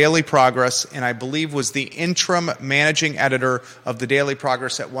the Daily Progress, and I believe was the interim managing editor of the Daily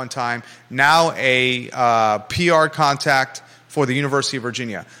Progress at one time, now a PR contact for the University of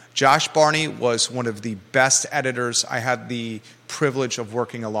Virginia. Josh Barney was one of the best editors I had the privilege of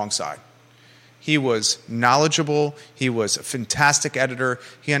working alongside. He was knowledgeable. He was a fantastic editor.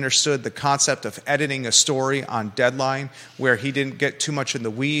 He understood the concept of editing a story on deadline, where he didn't get too much in the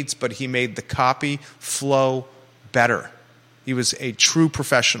weeds, but he made the copy flow better. He was a true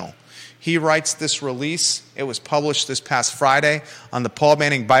professional. He writes this release. It was published this past Friday on the Paul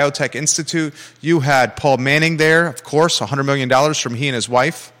Manning Biotech Institute. You had Paul Manning there, of course, $100 million from he and his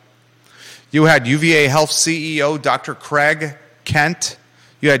wife. You had UVA Health CEO Dr. Craig Kent.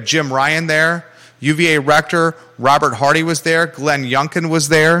 You had Jim Ryan there. UVA Rector Robert Hardy was there. Glenn Youngkin was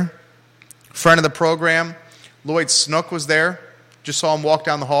there. Friend of the program, Lloyd Snook was there. Just saw him walk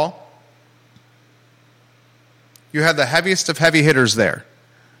down the hall. You had the heaviest of heavy hitters there.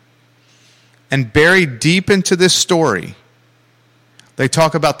 And buried deep into this story, they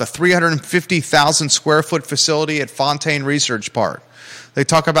talk about the 350,000 square foot facility at Fontaine Research Park. They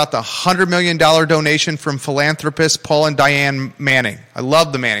talk about the $100 million donation from philanthropists Paul and Diane Manning. I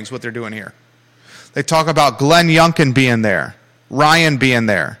love the Mannings, what they're doing here. They talk about Glenn Youngkin being there, Ryan being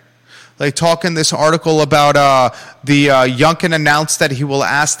there. They talk in this article about Youngkin announced that he will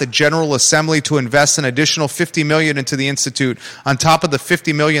ask the General Assembly to invest an additional $50 million into the Institute on top of the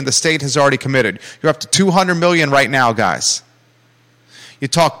 $50 million the state has already committed. You're up to $200 million right now, guys. You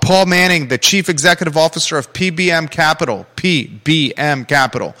talk Paul Manning, the Chief Executive Officer of PBM Capital,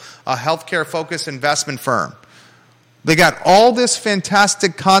 a healthcare-focused investment firm. They got all this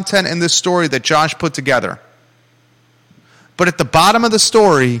fantastic content in this story that Josh put together. But at the bottom of the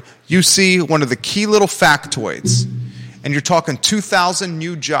story, you see one of the key little factoids. And you're talking 2,000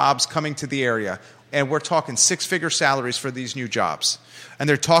 new jobs coming to the area. And we're talking six-figure salaries for these new jobs. And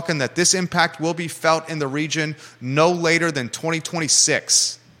they're talking that this impact will be felt in the region no later than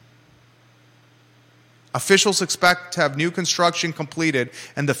 2026. Officials expect to have new construction completed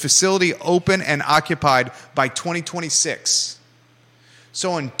and the facility open and occupied by 2026.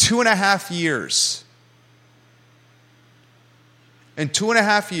 So in 2.5 years, and it's going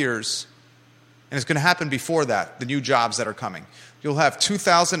to happen before that, the new jobs that are coming, you'll have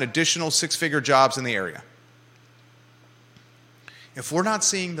 2,000 additional six-figure jobs in the area. If we're not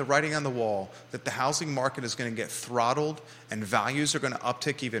seeing the writing on the wall that the housing market is going to get throttled and values are going to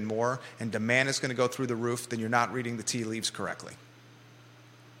uptick even more and demand is going to go through the roof, then you're not reading the tea leaves correctly.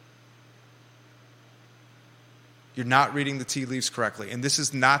 You're not reading the tea leaves correctly. And this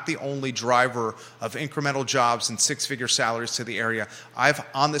is not the only driver of incremental jobs and six-figure salaries to the area. I've,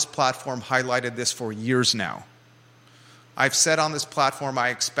 on this platform, highlighted this for years now. I've said on this platform I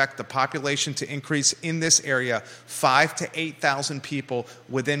expect the population to increase in this area 5,000 to 8,000 people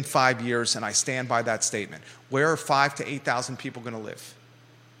within 5 years, and I stand by that statement. Where are 5,000 to 8,000 people going to live?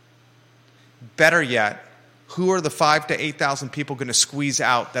 Better yet, who are the 5,000 to 8,000 people going to squeeze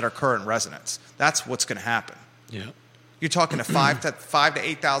out that are current residents? That's what's going to happen. Yeah. You're talking to 5,000 to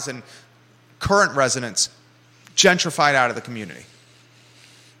 8,000 current residents gentrified out of the community.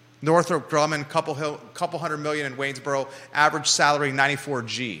 Northrop Grumman, couple $100 million in Waynesboro, average salary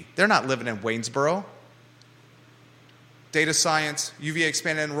 $94G. They're not living in Waynesboro. Data science, UVA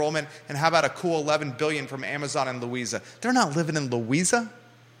expanded enrollment, and how about a cool $11 billion from Amazon and Louisa? They're not living in Louisa.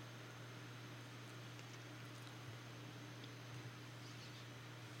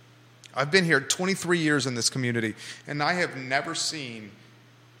 I've been here 23 years in this community, and I have never seen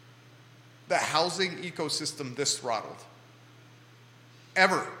the housing ecosystem this throttled.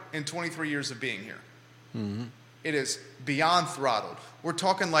 Ever in 23 years of being here. Mm-hmm. It is beyond throttled. We're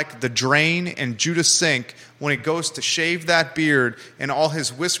talking like the drain in Judas Sink when he goes to shave that beard and all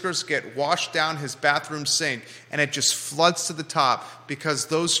his whiskers get washed down his bathroom sink and it just floods to the top because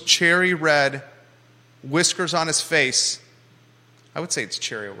those cherry red whiskers on his face, I would say it's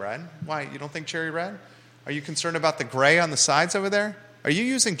cherry red. Why? You don't think cherry red? Are you concerned about the gray on the sides over there? Are you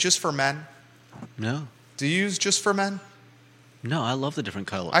using Just for Men? No. Do you use Just for Men? No, I love the different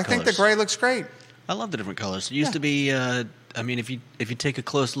colors. I think the gray looks great. I love the different colors. It used to be, I mean, if you take a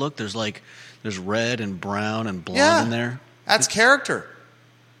close look, there's red and brown and blonde in there. That's character.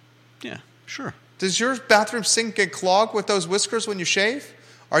 Yeah, sure. Does your bathroom sink get clogged with those whiskers when you shave?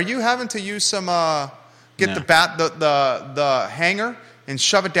 Are you having to use some the hanger and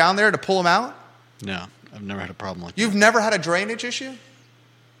shove it down there to pull them out? No. I've never had a problem like You've never had a drainage issue?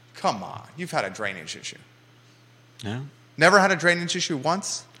 Come on. You've had a drainage issue. that. No? Never had a drainage issue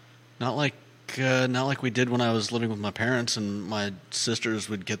once? Not like we did when I was living with my parents and my sisters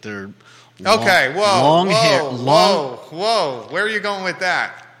would get their Okay, long hair. Whoa. Where are you going with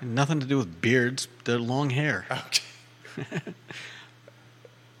that? Nothing to do with beards. They're long hair. Okay.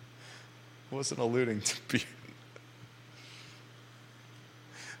 Wasn't alluding to beard.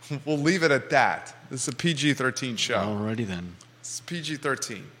 We'll leave it at that. This is a PG-13 show. Alrighty then. It's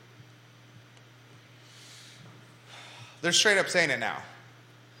PG-13. They're straight up saying it now.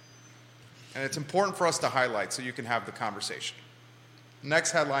 And it's important for us to highlight so you can have the conversation.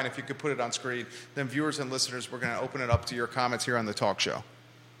 Next headline, if you could put it on screen, then viewers and listeners, we're going to open it up to your comments here on the talk show.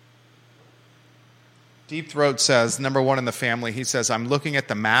 Deep Throat says, number one in the family, he says, I'm looking at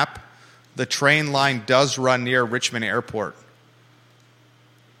the map. The train line does run near Richmond Airport.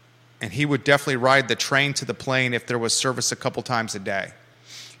 And he would definitely ride the train to the plane if there was service a couple times a day.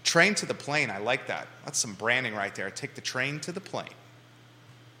 Train to the plane, I like that. That's some branding right there. Take the train to the plane.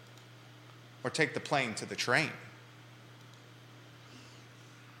 Or take the plane to the train.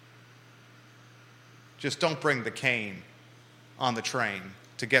 Just don't bring the cane on the train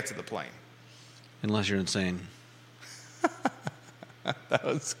to get to the plane. Unless you're insane. That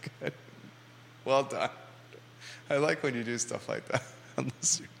was good. Well done. I like when you do stuff like that.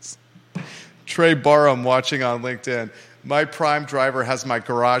 Unless you're insane. Trey Barham watching on LinkedIn. My Prime driver has my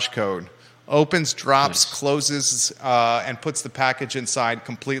garage code. Opens, drops, Nice. closes, and puts the package inside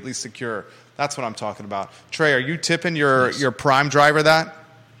completely secure. That's what I'm talking about. Trey, are you tipping your Prime driver that?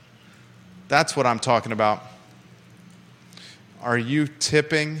 That's what I'm talking about. Are you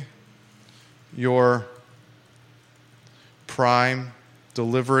tipping your Prime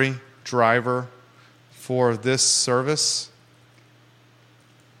delivery driver for this service?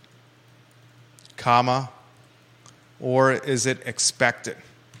 Comma, or is it expected?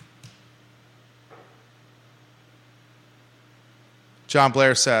 John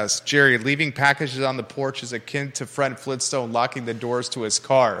Blair says, Jerry, leaving packages on the porch is akin to Fred Flintstone locking the doors to his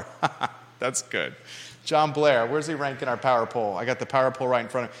car. That's good. John Blair, where's he rank in our power poll? I got the power poll right in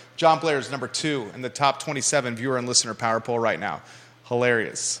front of me. John Blair is number 2 in the top 27 viewer and listener power poll right now.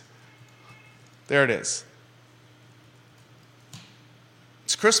 Hilarious. There it is.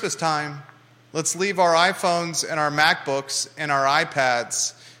 It's Christmas time. Let's leave our iPhones and our MacBooks and our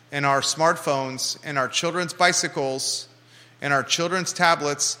iPads and our smartphones and our children's bicycles and our children's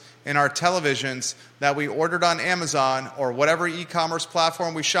tablets and our televisions that we ordered on Amazon or whatever e-commerce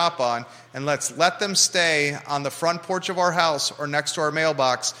platform we shop on, and let's let them stay on the front porch of our house or next to our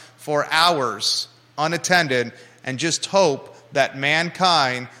mailbox for hours unattended and just hope that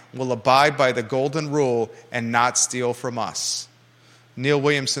mankind will abide by the golden rule and not steal from us. Neil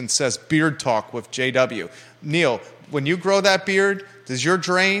Williamson says, beard talk with JW. Neil, when you grow that beard, does your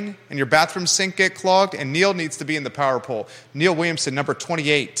drain and your bathroom sink get clogged? And Neil needs to be in the power poll. Neil Williamson, number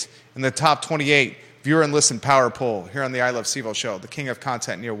 28 in the top 28 viewer and listen power poll here on the I Love CVille show. The king of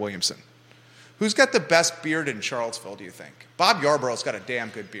content, Neil Williamson. Who's got the best beard in Charlottesville, do you think? Bob Yarborough's got a damn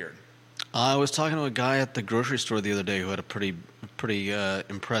good beard. I was talking to a guy at the grocery store the other day who had a pretty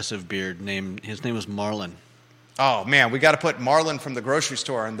impressive beard. His name was Marlon. Oh, man, we got to put Marlon from the grocery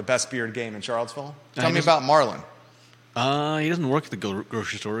store in the best beard game in Charlottesville. Tell me just- about Marlon. He doesn't work at the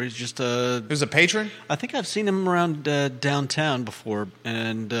grocery store. He's just Who's a patron? I think I've seen him around downtown before.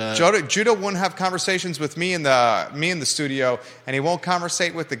 And Judah wouldn't have conversations with me in the studio, and he won't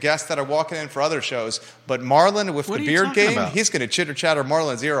conversate with the guests that are walking in for other shows. But Marlon, with What the are you beard talking game, about? he's going to chitter-chatter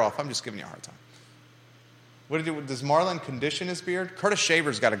Marlon's ear off. I'm just giving you a hard time. Does Marlon condition his beard? Curtis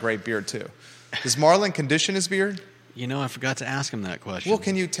Shaver's got a great beard, too. Does Marlon condition his beard? you know, I forgot to ask him that question. Well,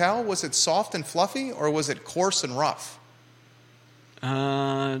 can you tell? Was it soft and fluffy, or was it coarse and rough?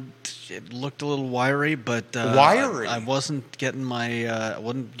 It looked a little wiry, but Wiry? I wasn't getting my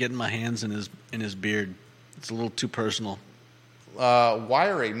hands in his beard. It's a little too personal.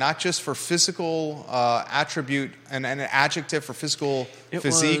 Wiry, not just for physical attribute and an adjective for physical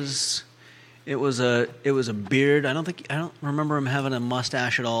physique. It was a beard. I don't remember him having a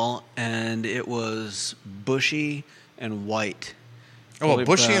mustache at all, and it was bushy and white. Oh, a Probably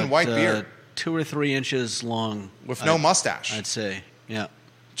bushy and about, white beard 2 or 3 inches long, with no mustache. I'd say. Yeah.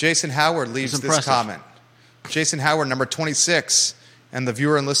 Jason Howard leaves It's this impressive. comment. Jason Howard, number 26, and the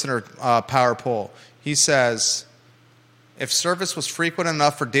viewer and listener power poll. He says, if service was frequent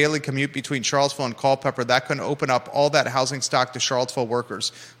enough for daily commute between Charlottesville and Culpeper, that could open up all that housing stock to Charlottesville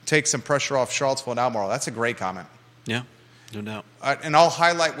workers. Take some pressure off Charlottesville and Albemarle. That's a great comment. Yeah, no doubt. And I'll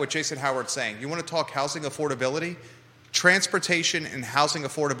highlight what Jason Howard's saying. You want to talk housing affordability? Transportation and housing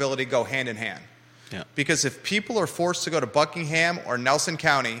affordability go hand in hand. Yeah. Because if people are forced to go to Buckingham or Nelson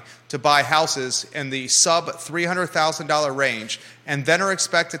County to buy houses in the sub $300,000 range and then are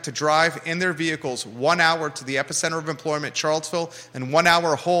expected to drive in their vehicles 1 hour to the epicenter of employment, Charlottesville, and 1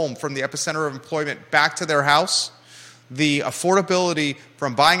 hour home from the epicenter of employment back to their house, the affordability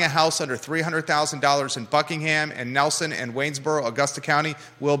from buying a house under $300,000 in Buckingham and Nelson and Waynesboro, Augusta County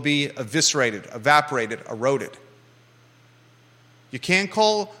will be eviscerated, evaporated, eroded. You can't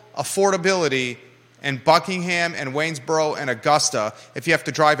call affordability in Buckingham and Waynesboro and Augusta if you have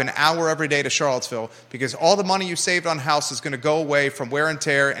to drive an hour every day to Charlottesville, because all the money you saved on house is going to go away from wear and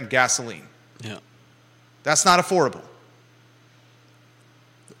tear and gasoline. Yeah. That's not affordable.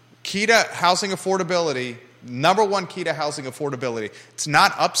 Key to housing affordability, number one key to housing affordability, it's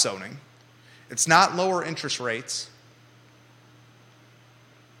not upzoning. It's not lower interest rates.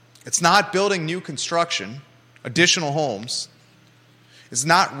 It's not building new construction, additional homes. It's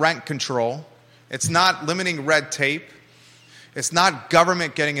not rent control. It's not limiting red tape. It's not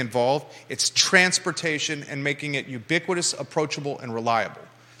government getting involved. It's transportation and making it ubiquitous, approachable, and reliable.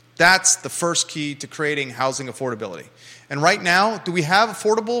 That's the first key to creating housing affordability. And right now, do we have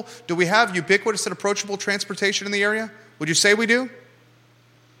ubiquitous and approachable transportation in the area? Would you say we do?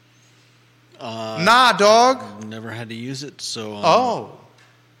 Nah, dog. Never had to use it, so... Oh.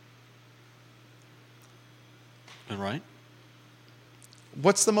 Right?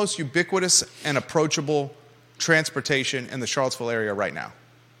 What's the most ubiquitous and approachable transportation in the Charlottesville area right now?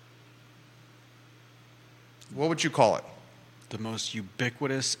 What would you call it? The most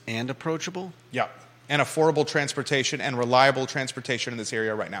ubiquitous and approachable? Yeah. And affordable transportation and reliable transportation in this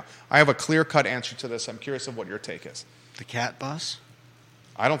area right now. I have a clear-cut answer to this. I'm curious of what your take is. The cat bus?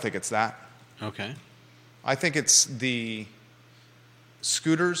 I don't think it's that. Okay. I think it's the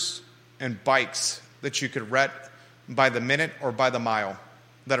scooters and bikes that you could rent by the minute or by the mile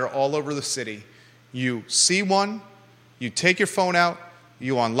that are all over the city. You see one, you take your phone out,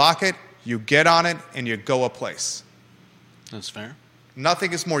 you unlock it, you get on it, and you go a place. That's fair.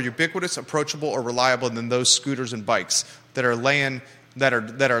 Nothing is more ubiquitous, approachable, or reliable than those scooters and bikes that are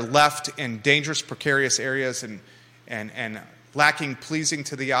left in dangerous, precarious areas and lacking pleasing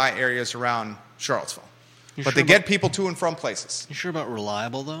to the eye areas around Charlottesville. But they get people to and from places. You sure about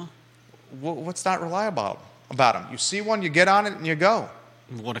reliable, though? What's not reliable about them? You see one, you get on it, and you go.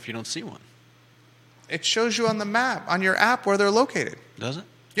 What if you don't see one? It shows you on the map, on your app, where they're located. Does it?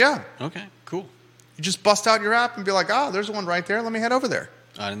 Yeah. Okay, cool. You just bust out your app and be like, oh, there's one right there. Let me head over there.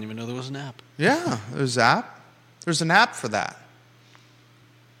 I didn't even know there was an app. Yeah, there's an app. There's an app for that.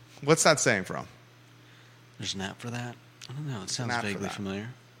 What's that saying from? There's an app for that? I don't know. It sounds vaguely familiar.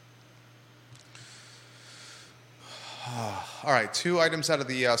 All right, 2 items out of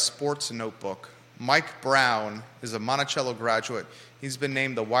the sports notebook. Mike Brown is a Monticello graduate. He's been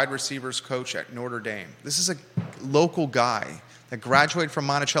named the wide receivers coach at Notre Dame. This is a local guy that graduated from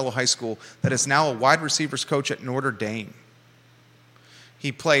Monticello High School that is now a wide receivers coach at Notre Dame.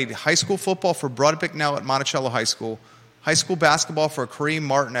 He played high school football for Brud Bicknell at Monticello High school basketball for Kareem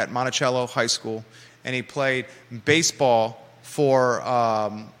Martin at Monticello High School, and he played baseball for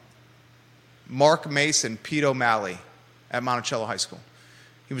Mark Mason, Pete O'Malley at Monticello High School.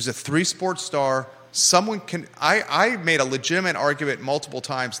 He was a 3-sport star. I made a legitimate argument multiple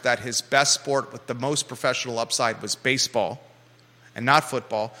times that his best sport with the most professional upside was baseball and not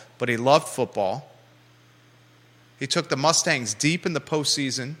football, but he loved football. He took the Mustangs deep in the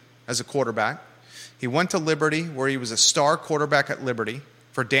postseason as a quarterback. He went to Liberty, where he was a star quarterback at Liberty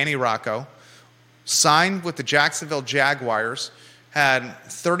for Danny Rocco, signed with the Jacksonville Jaguars, had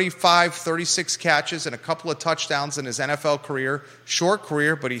 35, 36 catches and a couple of touchdowns in his NFL career. Short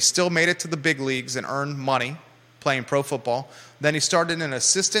career, but he still made it to the big leagues and earned money playing pro football. Then he started an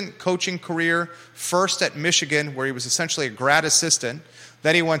assistant coaching career, first at Michigan, where he was essentially a grad assistant.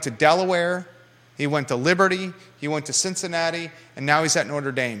 Then he went to Delaware. He went to Liberty. He went to Cincinnati. And now he's at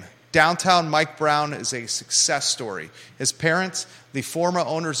Notre Dame. Downtown Mike Brown is a success story. His parents, the former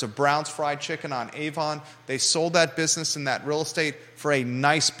owners of Brown's Fried Chicken on Avon, they sold that business and that real estate for a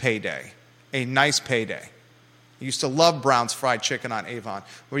nice payday. A nice payday. I used to love Brown's Fried Chicken on Avon,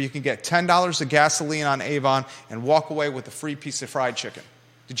 where you can get $10 of gasoline on Avon and walk away with a free piece of fried chicken.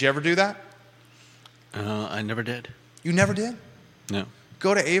 Did you ever do that? I never did. You never did? No.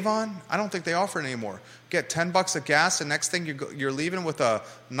 Go to Avon. I don't think they offer it anymore. Get $10 of gas, and next thing you're leaving with a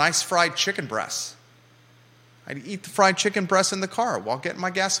nice fried chicken breast. I'd eat the fried chicken breast in the car while getting my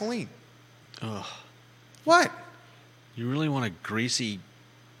gasoline. Ugh. What? You really want a greasy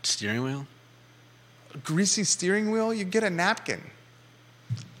steering wheel? A greasy steering wheel? You get a napkin.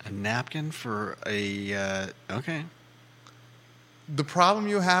 A napkin for a... okay. The problem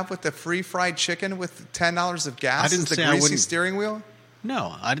you have with the free fried chicken with $10 of gas is the greasy steering wheel?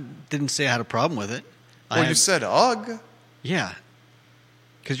 No, I didn't say I had a problem with it. Well, you said ugh. Yeah.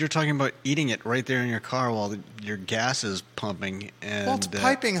 Because you're talking about eating it right there in your car while your gas is pumping. And, well, it's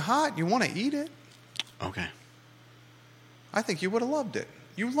piping hot. You want to eat it. Okay. I think you would have loved it.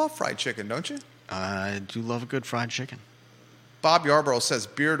 You love fried chicken, don't you? I do love a good fried chicken. Bob Yarborough says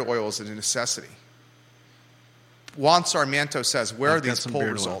beard oil is a necessity. Juan Sarmiento says, where are these poll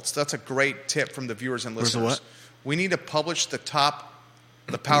results? That's a great tip from the viewers and listeners. Where's the what? We need to publish the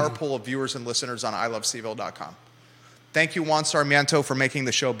power poll of viewers and listeners on ilovecville.com. Thank you, Juan Sarmiento, for making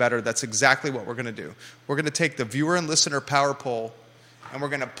the show better. That's exactly what we're going to do. We're going to take the viewer and listener power poll, and we're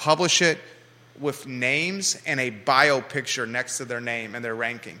going to publish it with names and a bio picture next to their name and their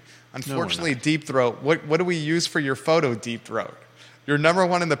ranking. Unfortunately, Deep Throat, what do we use for your photo, Deep Throat? You're number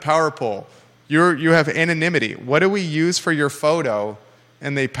one in the power poll. You have anonymity. What do we use for your photo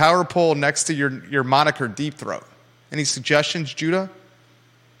and the power poll next to your moniker, Deep Throat? Any suggestions, Judah?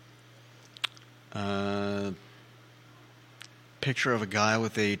 Picture of a guy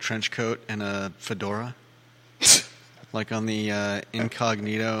with a trench coat and a fedora. Like on the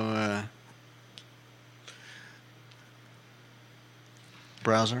incognito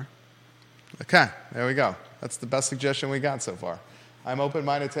browser. Okay, there we go. That's the best suggestion we got so far. I'm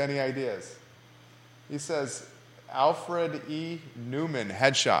open-minded to any ideas. He says, Alfred E. Newman,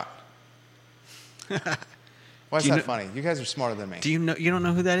 headshot. Why is that funny? You guys are smarter than me. Do you know? You don't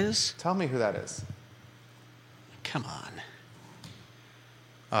know who that is? Tell me who that is. Come on.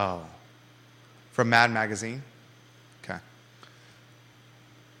 Oh. From Mad Magazine? Okay.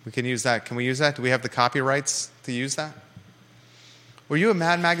 We can use that. Can we use that? Do we have the copyrights to use that? Were you a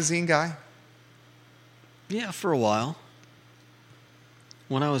Mad Magazine guy? Yeah, for a while.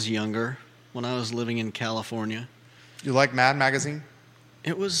 When I was younger, when I was living in California. You like Mad Magazine?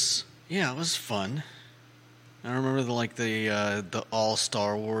 It was fun. I remember the all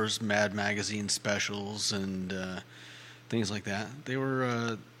Star Wars Mad Magazine specials and things like that. They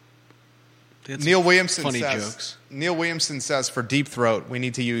were they had Neil Williamson funny says, jokes. Neil Williamson says for Deep Throat, we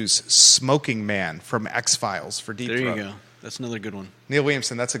need to use Smoking Man from X-Files for Deep Throat. There you go. That's another good one. Neil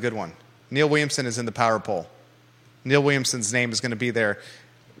Williamson, that's a good one. Neil Williamson is in the power poll. Neil Williamson's name is going to be there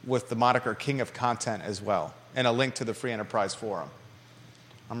with the moniker King of Content as well, and a link to the Free Enterprise Forum.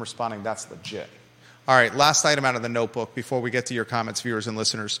 I'm responding, that's legit. All right, last item out of the notebook before we get to your comments, viewers and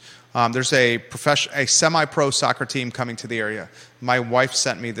listeners. There's a semi-pro soccer team coming to the area. My wife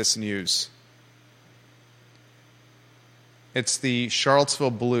sent me this news. It's the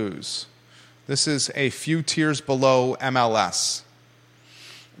Charlottesville Blues. This is a few tiers below MLS.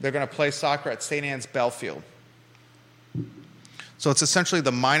 They're going to play soccer at St. Anne's Belfield. So it's essentially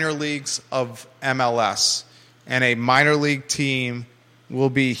the minor leagues of MLS, and a minor league team will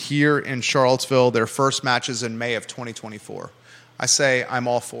be here in Charlottesville. Their first match is in May of 2024. I say I'm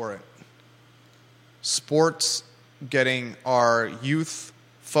all for it. Sports, getting our youth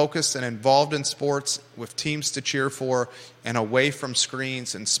focused and involved in sports with teams to cheer for and away from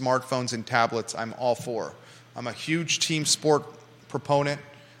screens and smartphones and tablets, I'm all for. I'm a huge team sport proponent.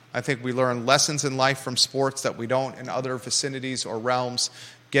 I think we learn lessons in life from sports that we don't in other vicinities or realms.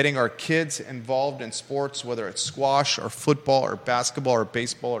 Getting our kids involved in sports, whether it's squash or football or basketball or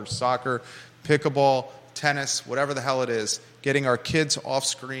baseball or soccer, pickleball, tennis, whatever the hell it is, getting our kids off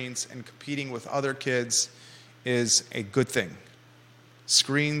screens and competing with other kids is a good thing.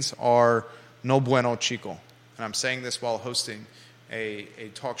 Screens are no bueno, chico. And I'm saying this while hosting a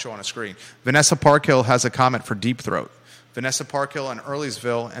talk show on a screen. Vanessa Parkhill has a comment for Deep Throat. Vanessa Parkhill in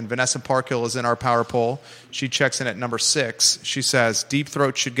Earlysville, and Vanessa Parkhill is in our power poll. She checks in at number 6. She says, Deep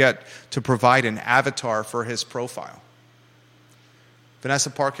Throat should get to provide an avatar for his profile. Vanessa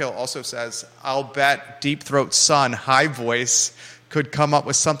Parkhill also says, I'll bet Deep Throat's son, High Voice, could come up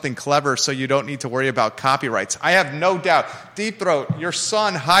with something clever so you don't need to worry about copyrights. I have no doubt. Deep Throat, your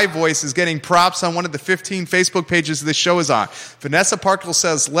son, High Voice, is getting props on one of the 15 Facebook pages this show is on. Vanessa Parkhill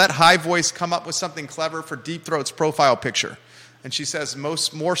says, let High Voice come up with something clever for Deep Throat's profile picture. And she says,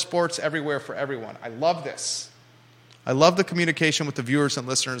 more sports everywhere for everyone. I love this. I love the communication with the viewers and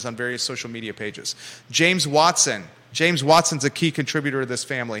listeners on various social media pages. James Watson. James Watson's a key contributor to this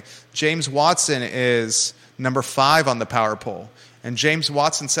family. James Watson is number 5 on the power poll. And James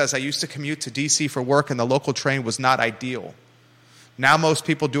Watson says, I used to commute to D.C. for work, and the local train was not ideal. Now most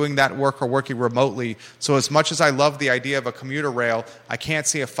people doing that work are working remotely, so as much as I love the idea of a commuter rail, I can't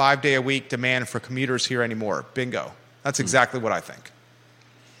see a 5-day-a-week demand for commuters here anymore. Bingo. That's exactly what I think.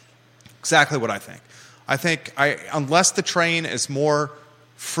 Exactly what I think. I think unless the train is more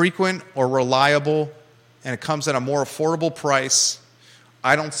frequent or reliable and it comes at a more affordable price,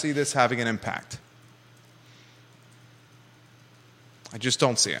 I don't see this having an impact. I just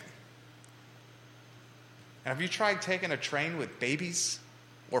don't see it. And have you tried taking a train with babies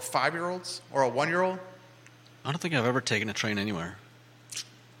or 5-year-olds or a 1-year-old? I don't think I've ever taken a train anywhere.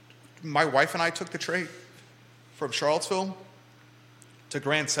 My wife and I took the train from Charlottesville to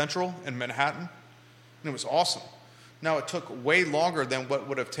Grand Central in Manhattan, and it was awesome. Now, it took way longer than what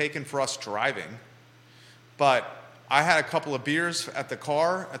would have taken for us driving, but I had a couple of beers at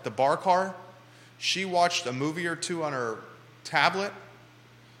the bar car. She watched a movie or two on her tablet.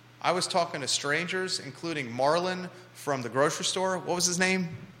 I was talking to strangers, including Marlon from the grocery store. What was his name?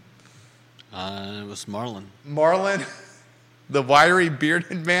 It was Marlon. Marlon, the wiry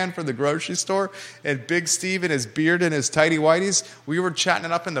bearded man from the grocery store, and Big Steve in his beard and his tighty whities. We were chatting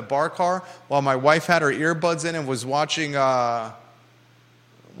it up in the bar car while my wife had her earbuds in and was watching, what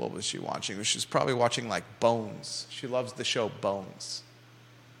was she watching? She was probably watching like Bones. She loves the show Bones.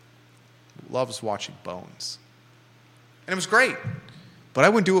 Loves watching Bones. And it was great. But I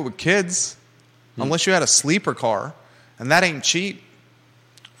wouldn't do it with kids unless you had a sleeper car, and that ain't cheap.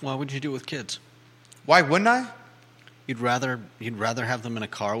 Why would you do it with kids? Why wouldn't I? You'd rather have them in a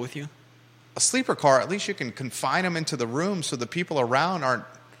car with you? A sleeper car, at least you can confine them into the room so the people around aren't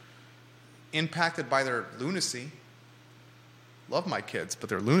impacted by their lunacy. Love my kids, but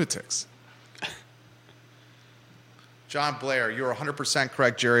they're lunatics. John Blair, you're 100%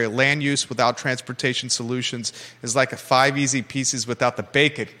 correct, Jerry. Land use without transportation solutions is like a 5 easy pieces without the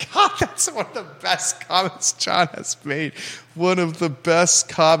bacon. God, that's one of the best comments John has made. One of the best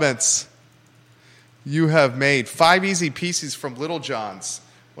comments you have made. 5 easy pieces from Little John's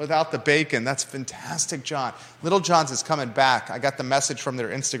without the bacon. That's fantastic, John. Little John's is coming back. I got the message from their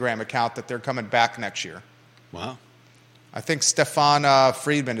Instagram account that they're coming back next year. Wow. I think Stefan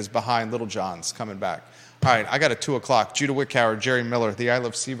Friedman is behind Little John's coming back. All right, I got a 2 o'clock. Judah Wickhauer, Jerry Miller, the I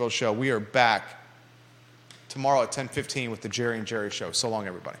Love CVille show. We are back tomorrow at 10:15 with the Jerry and Jerry show. So long,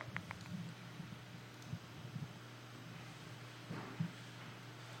 everybody.